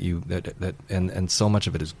content and so much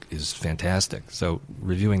of it is fantastic. So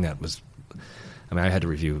reviewing that was, I mean, I had to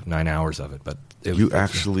review 9 hours of it, but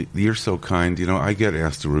you're so kind. You know, I get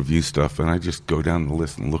asked to review stuff, and I just go down the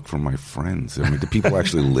list and look for my friends. I mean, do people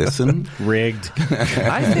actually listen? Rigged.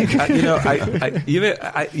 I think you know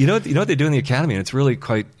what they do in the Academy, and it's really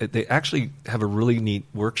quite. They actually have a really neat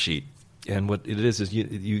worksheet, and what it is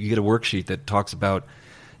you get a worksheet that talks about.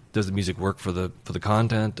 Does the music work for the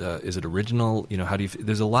content? Is it original? You know, how do you?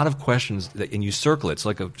 There's a lot of questions, and you circle it. It's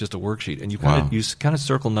like just a worksheet, and you kind of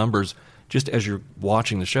circle numbers just as you're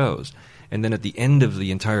watching the shows, and then at the end of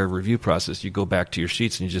the entire review process, you go back to your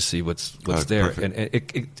sheets and you just see what's there. Perfect.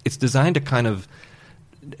 And it's designed to kind of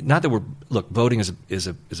not that voting is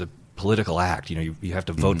a political act. You know, you have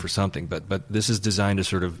to vote for something, but this is designed to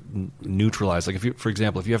sort of neutralize. Like for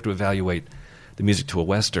example, if you have to evaluate the music to a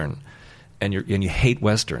Western. And you hate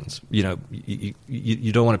Westerns, you know,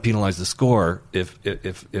 you don't want to penalize the score if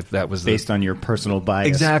that was based on your personal bias.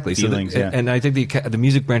 Exactly. Feelings, and I think the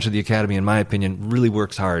music branch of the Academy, in my opinion, really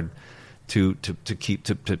works hard to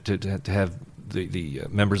have the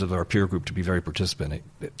members of our peer group to be very participant.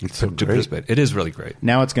 It's so great. Participate. It is really great.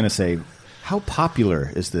 Now it's going to say, how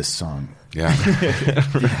popular is this song? Yeah.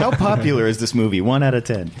 How popular is this movie? 1 out of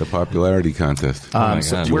 10. The popularity contest.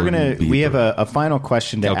 So we have a final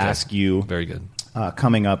question to ask you. Very good.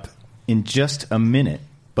 Coming up in just a minute.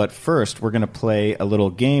 But first, we're going to play a little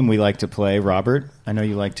game we like to play. Robert, I know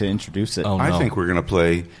you like to introduce it. Oh, no. I think we're going to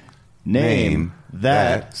play Name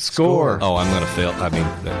That Score. Oh, I'm going to fail. I mean,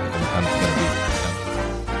 I'm going to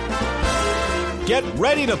be... Get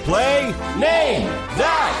ready to play Name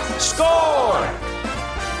That Score!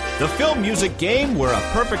 The film music game where a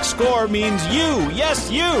perfect score means you,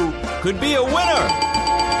 yes you, could be a winner.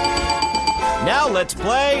 Now let's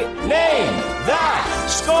play Name That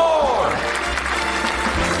Score!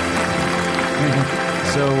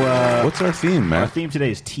 So, what's our theme, Matt? Our theme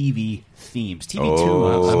today is TV themes. TV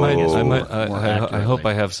Oh. tunes. I hope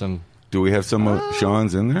I have some... Do we have some of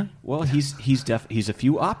Sean's in there? Well, he's a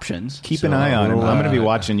few options. Keep an eye on him. I'm going to be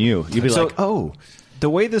watching you. You'll be like, oh... The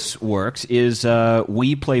way this works is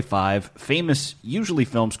we play 5 famous, usually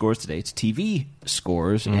film scores. Today it's TV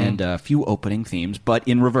scores and a few opening themes, but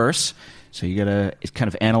in reverse. So you got to kind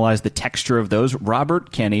of analyze the texture of those.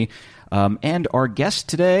 Robert, Kenny, and our guest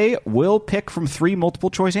today will pick from 3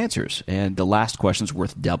 multiple-choice answers, and the last question's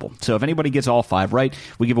worth double. So if anybody gets all 5 right,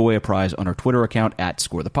 we give away a prize on our Twitter account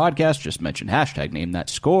 @ScoreThePodcast. Just mention hashtag Name That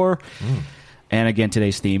Score. And again,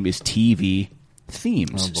 today's theme is TV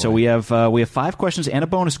themes. So we have 5 questions and a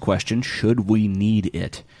bonus question should we need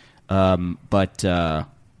it. But I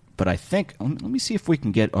think let me see if we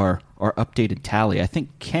can get our updated tally. I think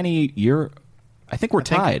Kenny, I think we're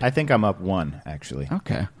tied. I think I'm up 1 actually.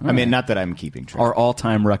 Okay. I mean, not that I'm keeping track. Our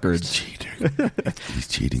all-time records. He's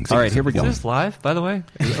cheating. All right, here we go. Is this live, by the way?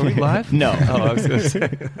 Are we live? No. Oh, I was going to say.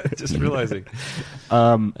 Just realizing.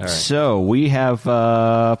 Right. So we have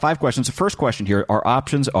 5 questions. The first question here, our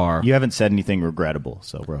options are... You haven't said anything regrettable,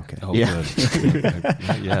 so we're okay. Oh, Yeah. good.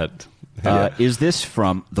 Not yet. Is this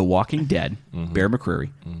from The Walking Dead, Bear McCreary,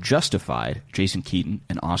 Justified, Jason Keaton,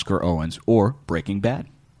 and Oscar Owens, or Breaking Bad?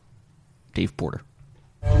 Dave Porter.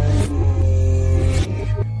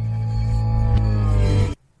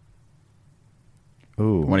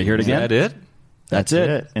 Ooh. Want to hear it again? Is that it? That's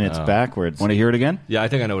it. And it's backwards. Want to hear it again? Yeah, I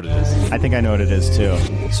think I know what it is. I think I know what it is, too.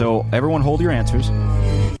 So everyone hold your answers.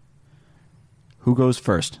 Who goes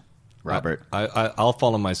first? Robert. I'll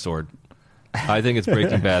follow my sword. I think it's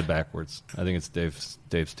Breaking Bad backwards. I think it's Dave's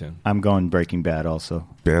tune. I'm going Breaking Bad also.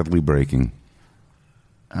 Badly breaking.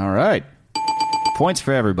 All right. Points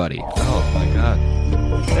for everybody. Oh, my God.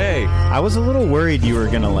 Hey. I was a little worried you were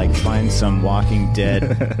going to find some Walking Dead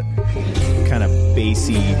kind of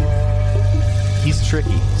bassy. He's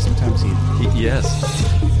tricky. Sometimes he Yes.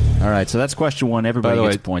 All right, so that's question 1. Everybody By the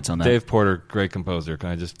gets way, points on that. Dave Porter, great composer. Can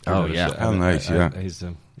I just... Oh, yeah. How nice, yeah. He's...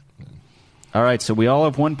 All right, so we all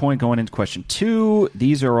have 1 point going into question 2.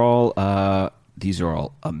 These are all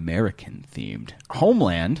American themed.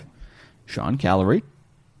 Homeland, Sean Callery.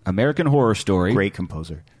 American Horror Story. great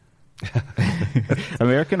composer.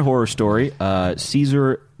 American Horror Story.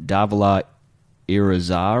 Caesar Davila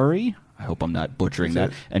Irizarry. I hope I'm not butchering that.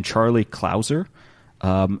 And Charlie Clouser.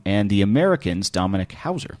 And The Americans, Dominic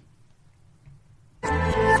Hauser.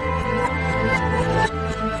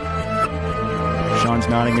 Sean's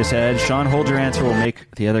nodding his head. Sean, hold your answer. We'll make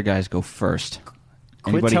the other guys go first.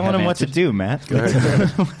 Quit Anybody telling have him what to answers? do, Matt. Go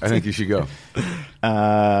ahead. I think you should go.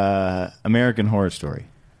 American Horror Story.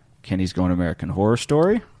 Kenny's going American Horror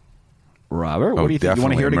Story. Robert, what do you think? You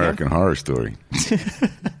want to hear it American again? Horror Story.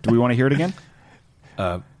 Do we want to hear it again?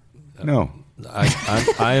 No.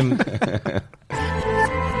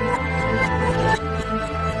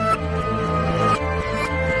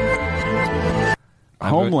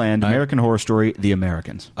 Homeland, American Horror Story, The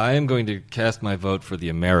Americans. I am going to cast my vote for The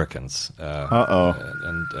Americans.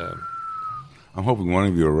 I'm hoping one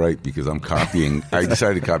of you are right because I'm copying. I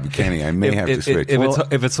decided to copy Kenny. I may have to switch.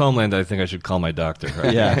 If it's Homeland, I think I should call my doctor.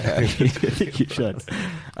 Right? Yeah, I think you should.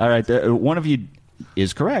 All right, one of you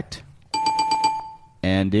is correct.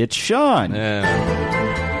 And it's Sean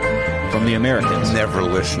from The Americans. Never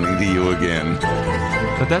listening to you again.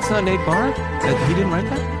 But that's not Nate Barr? He didn't write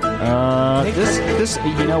that? This,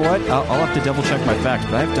 you know what? I'll have to double check my facts,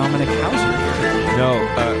 but I have Dominic Hauser here. No,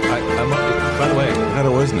 by the way, I thought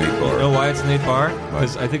it was Nate Barr. You know why it's Nate Barr?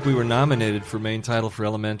 Because I think we were nominated for main title for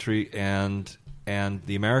Elementary and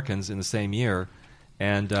The Americans in the same year,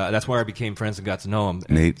 and that's why I became friends and got to know him.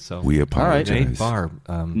 Nate, so, we apologize. All right, Nate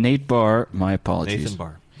Barr. Nate Barr, my apologies. Nathan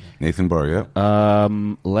Barr. Nathan Barr, yeah.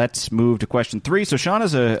 Let's move to question 3. So Sean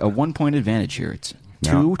has a 1-point advantage here. It's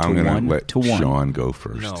now, 2 to 1 to 1. I'm going to let Sean go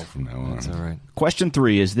first from now on. That's all right. Question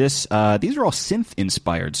 3 is this. These are all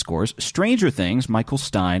synth-inspired scores. Stranger Things, Michael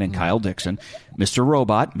Stein and Kyle Dixon. Mr.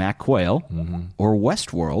 Robot, Matt Quayle. Or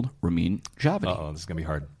Westworld, Ramin Djawadi. Uh-oh, this is going to be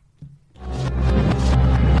hard.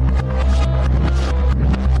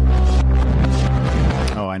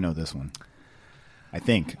 Oh, I know this one. I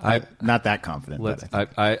think. I'm not that confident. But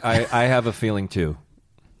I have a feeling, too.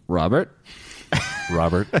 Robert?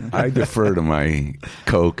 I defer to my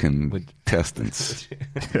Coke and intestines.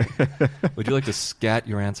 Would you like to scat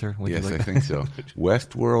your answer? Yes, I think so.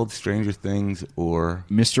 Westworld, Stranger Things, or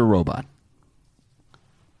Mr. Robot.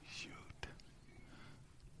 Shoot.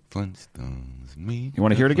 Flintstones. Me. You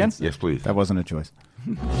want to hear it again? Yes, please. That wasn't a choice.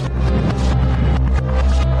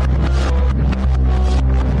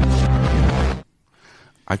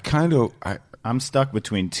 I'm stuck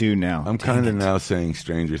between 2 now. I'm kind of now saying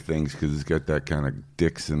Stranger Things because it's got that kind of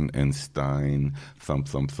Dixon and Stein thump,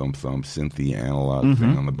 thump, thump, thump, synthy analog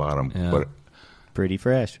thing on the bottom. Yeah. But Pretty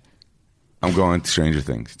fresh. I'm going Stranger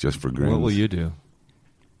Things just for grins. What will you do?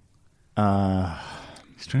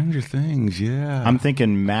 Stranger Things, yeah. I'm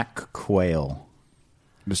thinking Mac Quayle.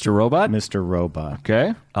 Mr. Robot? Mr. Robot.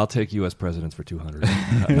 Okay. I'll take U.S. presidents for 200.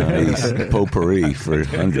 Nice. Potpourri for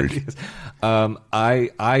 100.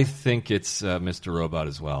 I think it's Mr. Robot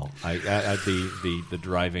as well. The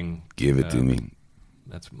driving. Give it to me.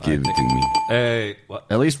 Give it to me. Hey, what?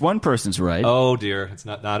 At least one person's right. Oh dear, it's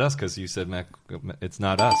not us because you said Mac. It's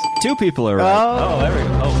not us. 2 people are right. Oh, there we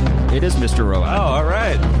go. Oh, it is Mr. Robot. oh, all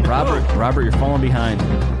right. Robert, you're falling behind.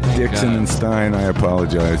 Dixon and Stein, I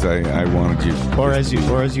apologize. I wanted you. Or as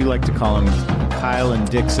you like to call them, Kyle and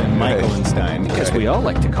Dixon, Michael and Stein. Because we all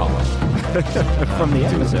like to call him. From the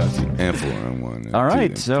episodes. Ample on one. All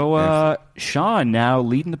right, so Sean now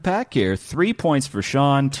leading the pack here. 3 points for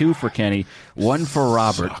Sean, 2 for Kenny, 1 for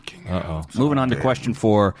Robert. Uh-oh. Moving on to question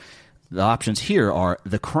 4. The options here are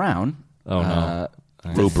The Crown. Oh, no.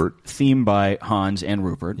 Rupert. Theme by Hans and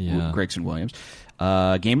Rupert, Yeah. Gregson Williams.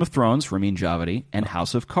 Game of Thrones, Ramin Djawadi. And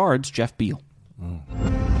House of Cards, Jeff Beal.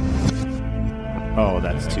 Oh,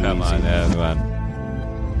 that's too Come easy. on, come on.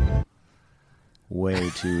 Way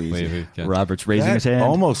too easy. Wait. Robert's raising his That hand.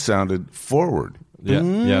 almost sounded forward. Yeah.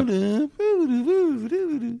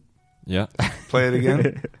 Yeah. Play it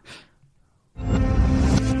again.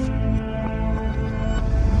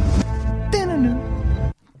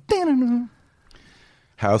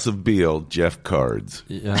 House of Beal, Jeff Cards.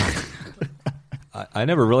 Yeah. I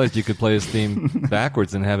never realized you could play his theme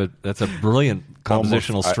backwards and have it. That's a brilliant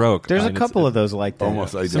compositional stroke. There's I a mean, couple of those like that.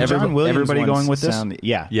 Almost Some identical. John Williams Everybody ones going with this? sound-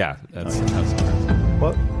 Yeah. Yeah, that's House of Cards.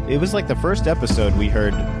 Well, it was like the first episode we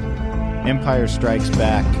heard Empire Strikes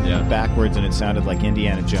Back backwards, and it sounded like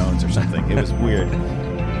Indiana Jones or something. It was weird.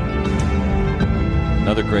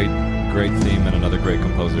 Another great theme and another great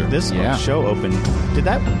composer. This show opened. Did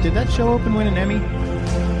that show open win an Emmy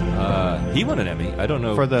He won an Emmy. I don't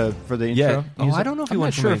know for the intro? Oh, I don't know if he I'm won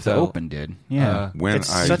not for sure main if the title. Open did. Yeah. When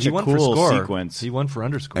It's I such He a won cool for score. sequence. He won for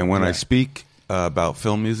underscore. And when I speak about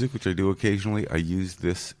film music, which I do occasionally, I use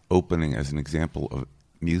this opening as an example of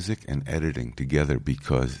music and editing together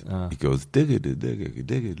because it goes digga digga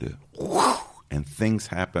digga, and things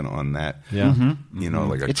happen on that. Yeah. You know,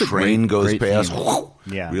 like a It's a train goes great past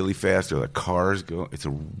Yeah. really fast, or the cars go. It's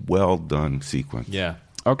a well done sequence. Yeah.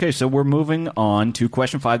 Okay, so we're moving on to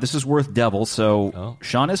question 5. This is worth double. So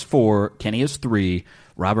Sean has 4, Kenny has 3,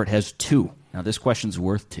 Robert has 2. Now this question's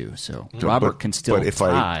worth 2, so Robert can still but if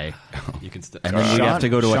tie. You can still. And then we have to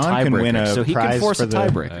go to a Sean can win tiebreaker. a So he can prize force for a the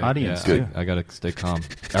tiebreaker. audience. Good. I got to stay calm.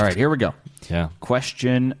 All right, here we go. Yeah.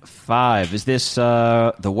 Question 5. Is this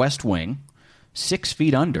The West Wing, 6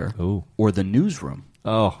 Feet Under, Ooh. or The Newsroom?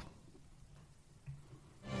 Oh.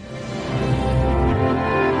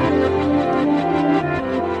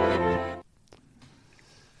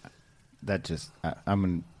 that just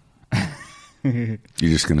I'm. You're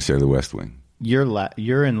just going to say The West Wing. You're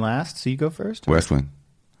in last, so you go first. West Wing.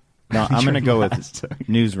 No, I'm going to go with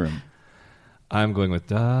Newsroom. I'm going with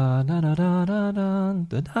da da da da da da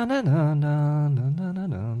da da da da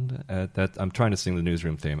da. That I'm trying to sing the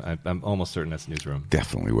Newsroom theme. I'm almost certain that's Newsroom.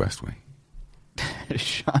 Definitely West Wing.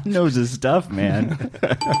 Sean knows his stuff, man.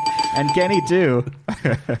 And Kenny, too.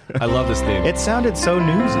 I love this theme. It sounded so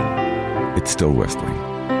newsy. It's still West Wing.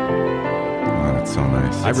 Oh, that's so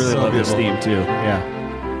nice. I really love this theme, too. Yeah.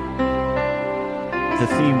 The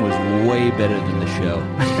theme was way better than the show.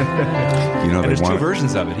 You know, and there's two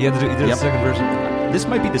versions of it. He did a second version. This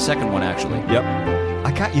might be the second one, actually. Yep.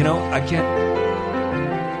 I can't.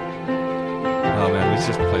 Oh man, let's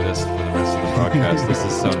just play this for the rest of the broadcast. This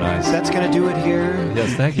is so nice. That's going to do it here.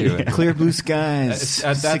 Yes, thank you. Clear blue skies,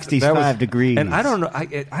 65 degrees. And I don't know.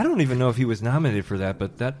 I don't even know if he was nominated for that,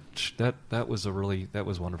 but that was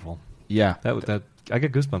wonderful. Yeah, that I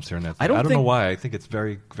get goosebumps hearing that. I don't know why. I think it's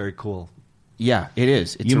very, very cool. Yeah, it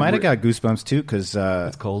is. You might have got goosebumps too because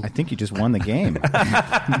it's cold. I think you just won the game.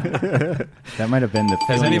 That might have been the.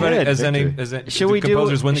 Has anybody? Should we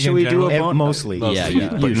composers win the game? Should we do a mostly?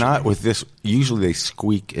 Yeah. But not with this. Usually they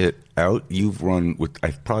squeak it out. You've run with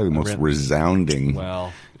probably the most resounding.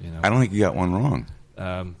 Well, I don't think you got one wrong.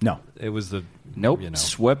 No, it was the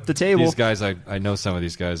swept the table. These guys, I know some of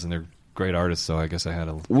these guys, and they're great artists. So I guess I had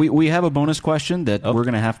a. We have a bonus question that we're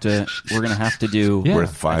gonna have to do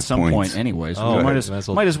worth 5 at some points. point, anyways. Oh, we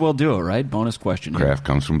might as well do it, right? Bonus question. Craft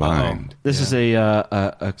comes from behind. This is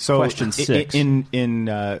a question 6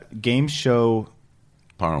 in game show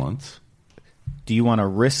parlance. Do you want to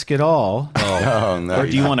risk it all, no. or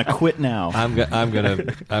do you want to quit now? I'm going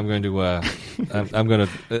to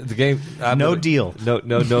the game. No deal.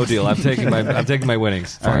 No deal. I'm taking my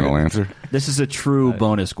winnings. Final answer. This is a true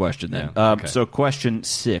bonus question then. Yeah, okay. So question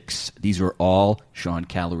 6. These are all Sean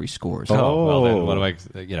Calorie scores. Oh, well then, what do I?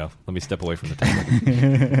 Let me step away from the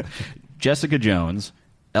table. Jessica Jones,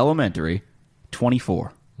 Elementary,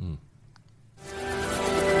 24.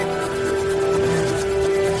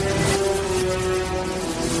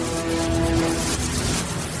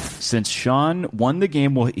 Since Sean won the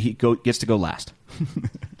game, he gets to go last.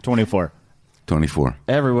 24. 24.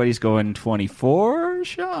 Everybody's going 24.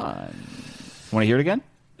 Sean, want to hear it again?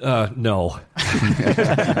 No.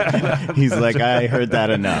 He's like, I heard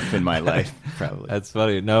that enough in my life. Probably. That's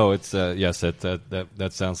funny. No, it's yes.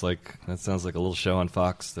 That sounds like a little show on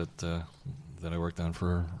Fox that I worked on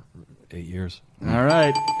for 8 years. All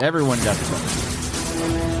right, everyone got the bonus.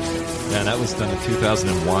 Yeah, that was done in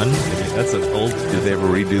 2001. That's an old. Did they ever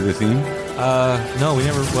redo the theme? No, we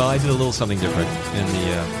never. Well, I did a little something different in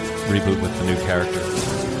the reboot with the new character.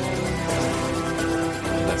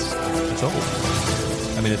 That's old.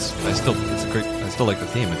 I mean, it's great. I still like the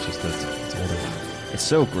theme. It's just that it's older. It's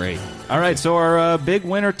so great. All right, so our big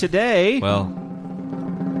winner today. Well,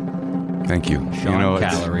 thank you. Sean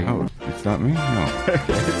Calorie. It's not me. No,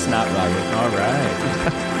 it's not Robert. All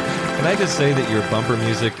right. Can I just say that your bumper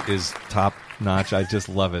music is top notch? I just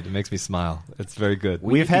love it. It makes me smile. It's very good.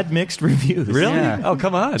 We've had mixed reviews. Really? Yeah. Oh,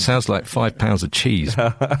 come on. It sounds like 5 pounds of cheese.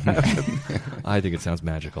 I think it sounds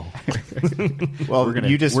magical. Well, we're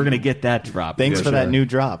gonna get that drop. Thanks for that new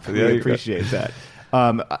drop. We appreciate that.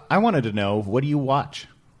 I wanted to know, what do you watch?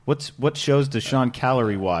 What shows does Sean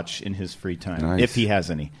Calorie watch in his free time, if he has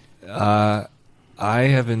any? I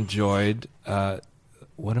have enjoyed.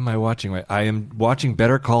 What am I watching? I am watching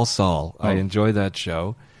Better Call Saul. I enjoy that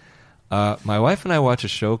show. My wife and I watch a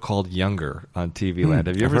show called Younger on TV Land.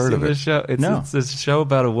 Have you ever seen this show? It's a show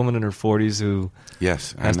about a woman in her 40s who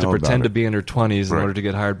has to pretend to be in her 20s in order to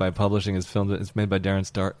get hired by publishing. It's filmed. It's made by Darren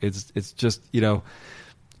Star. It's just, I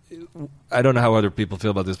don't know how other people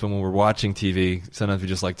feel about this, but when we're watching TV, sometimes we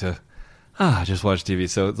just like to just watch TV.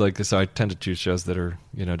 So I tend to choose shows that are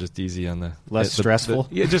just easy on the less stressful.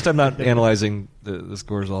 Just I'm not analyzing the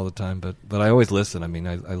scores all the time, but I always listen. I mean,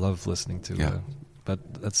 I love listening to. But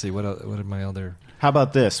let's see, what are my other? How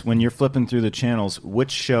about this? When you're flipping through the channels,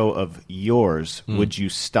 which show of yours would you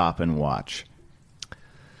stop and watch?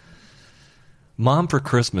 Mom for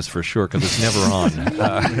Christmas, for sure, because it's never on.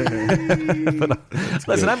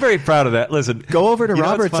 Listen, I'm very proud of that. Listen, go over to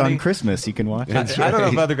Roberts on Christmas. You can watch it. I don't know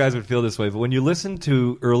if other guys would feel this way, but when you listen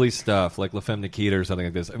to early stuff like La Femme Nikita or something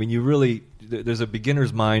like this, I mean, you really, there's a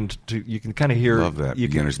beginner's mind. You can kind of hear. Love that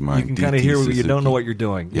beginner's mind. You can kind of hear you don't know what you're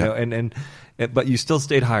doing. But you still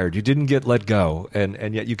stayed hired. You didn't get let go,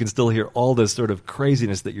 and yet you can still hear all this sort of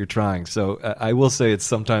craziness that you're trying. So I will say, it's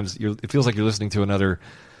sometimes it feels like you're listening to another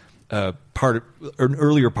an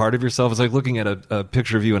earlier part of yourself. It's like looking at a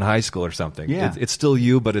picture of you in high school or something. Yeah. It's still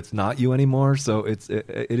you, but it's not you anymore. So it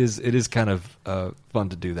is kind of fun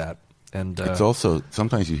to do that. And it's also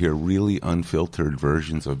sometimes you hear really unfiltered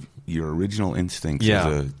versions of your original instincts as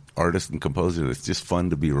an artist and composer. It's just fun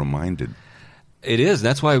to be reminded. It is.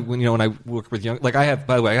 That's why when I work with young, like I have.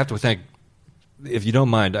 By the way, I have to thank, if you don't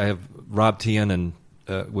mind, I have Rob Tian and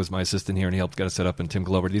was my assistant here, and he helped get us set up. And Tim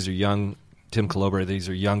Colober. These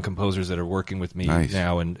are young composers that are working with me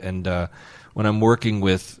now. And when I'm working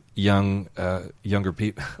with younger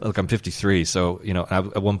people, look, I'm 53, so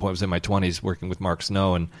at one point I was in my 20s working with Mark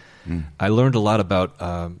Snow, and I learned a lot about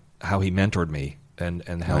how he mentored me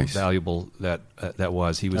and how valuable that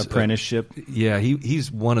was. He was apprenticeship.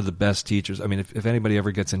 He's one of the best teachers. I mean, if anybody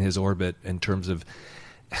ever gets in his orbit in terms of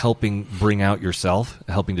helping bring out yourself,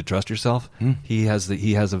 helping to trust yourself, he has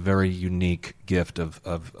a very unique gift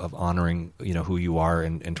of honoring who you are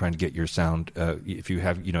and trying to get your sound. If you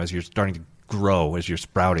have as you're starting to grow, as you're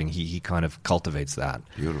sprouting, he kind of cultivates that.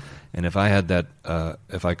 Beautiful. And if I had that,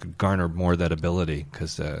 if I could garner more of that ability,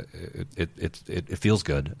 because it feels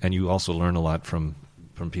good, and you also learn a lot from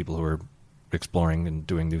people who are exploring and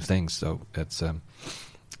doing new things. So it's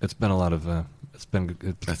been a lot of.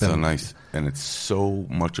 That's so nice, and it's so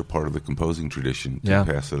much a part of the composing tradition to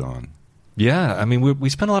pass it on. Yeah, I mean, we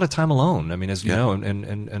spend a lot of time alone. I mean, as you know,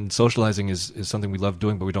 and socializing is something we love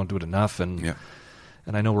doing, but we don't do it enough.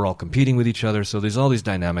 And I know we're all competing with each other, so there's all these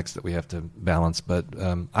dynamics that we have to balance. But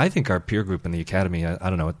I think our peer group in the Academy, I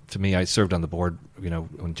don't know, to me, I served on the board,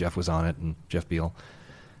 when Jeff was on it, and Jeff Beal.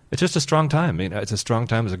 It's just a strong time. I mean, it's a strong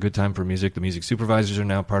time. It's a good time for music. The music supervisors are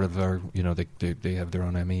now part of our, they have their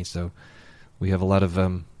own ME, so we have a lot of,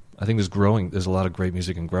 I think there's a lot of great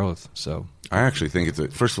music and growth. So I actually think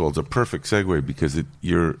first of all, it's a perfect segue because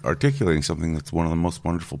you're articulating something that's one of the most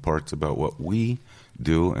wonderful parts about what we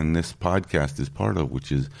do, and this podcast is part of,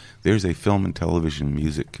 which is there's a film and television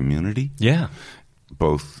music community. Yeah.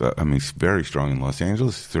 Both, it's very strong in Los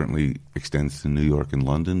Angeles, certainly extends to New York and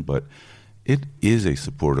London, but it is a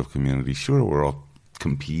supportive community. Sure, we're all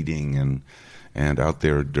competing and out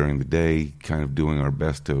there during the day kind of doing our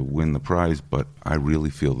best to win the prize, but I really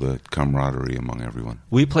feel the camaraderie among everyone.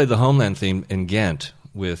 We played the Homeland theme in Ghent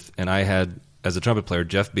and I had, as a trumpet player,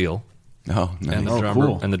 Jeff Beal. Oh, nice. And the drummer,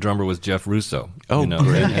 cool. And the drummer was Jeff Russo. Oh,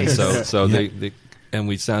 great. And so they and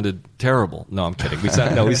we sounded terrible. No, I'm kidding. We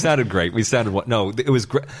sounded great. We sounded it was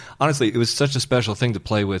great. Honestly, it was such a special thing to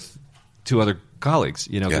play with two other colleagues,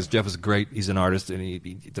 because Jeff is great. He's an artist, and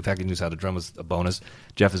the fact he knows how to drum was a bonus.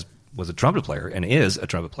 Jeff was a trumpet player and is a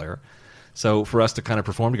trumpet player. So for us to kind of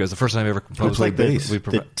perform together, the first time I ever composed. Who played bass? The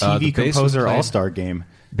TV Composer All-Star Game.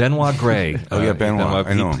 Benoit Gray. Benoit.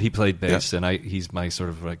 I know. He played bass, and he's my sort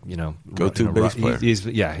of go-to bass player.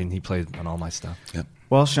 And he played on all my stuff. Yep.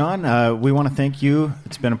 Well, Sean, we want to thank you.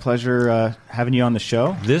 It's been a pleasure having you on the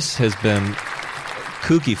show. This has been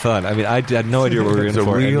kooky fun. I mean, I had no idea what we were in for. It's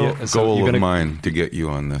a real goal of mine to get you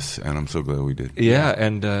on this, and I'm so glad we did. Yeah,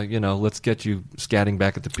 and let's get you scatting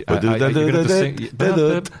back at the.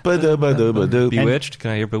 Bewitched.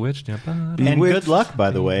 Can I hear Bewitched? And good luck,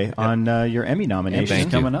 by the way, on your Emmy nomination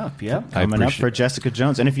coming up. Yeah, coming up for Jessica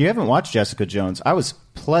Jones. And if you haven't watched Jessica Jones, I was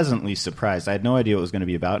pleasantly surprised. I had no idea what it was going to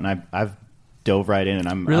be about, and I've dove right in, and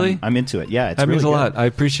I'm into it. Yeah, that means a lot. I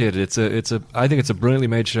appreciate it. I think it's a brilliantly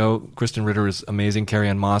made show. Kristen Ritter is amazing. Carrie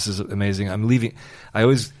Ann Moss is amazing. I'm leaving. I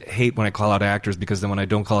always hate when I call out actors, because then when I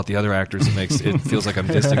don't call out the other actors, it feels like I'm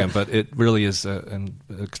dissing them. But it really is an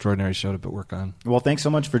extraordinary show to work on. Well, thanks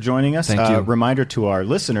so much for joining us. Thank you. Reminder to our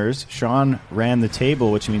listeners: Sean ran the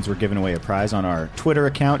table, which means we're giving away a prize on our Twitter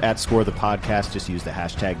account at Score the Podcast. Just use the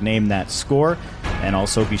hashtag #NameThatScore, and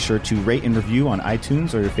also be sure to rate and review on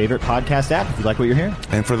iTunes or your favorite podcast app if you like what you're hearing.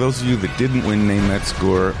 And for those of you that didn't win Name That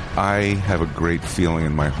Score, I have a great feeling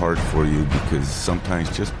in my heart for you, because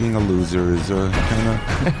sometimes just being a loser is a kind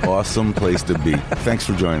of awesome place to be. Thanks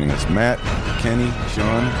for joining us. Matt, Kenny,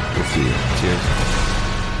 Sean, we'll see you. Cheers.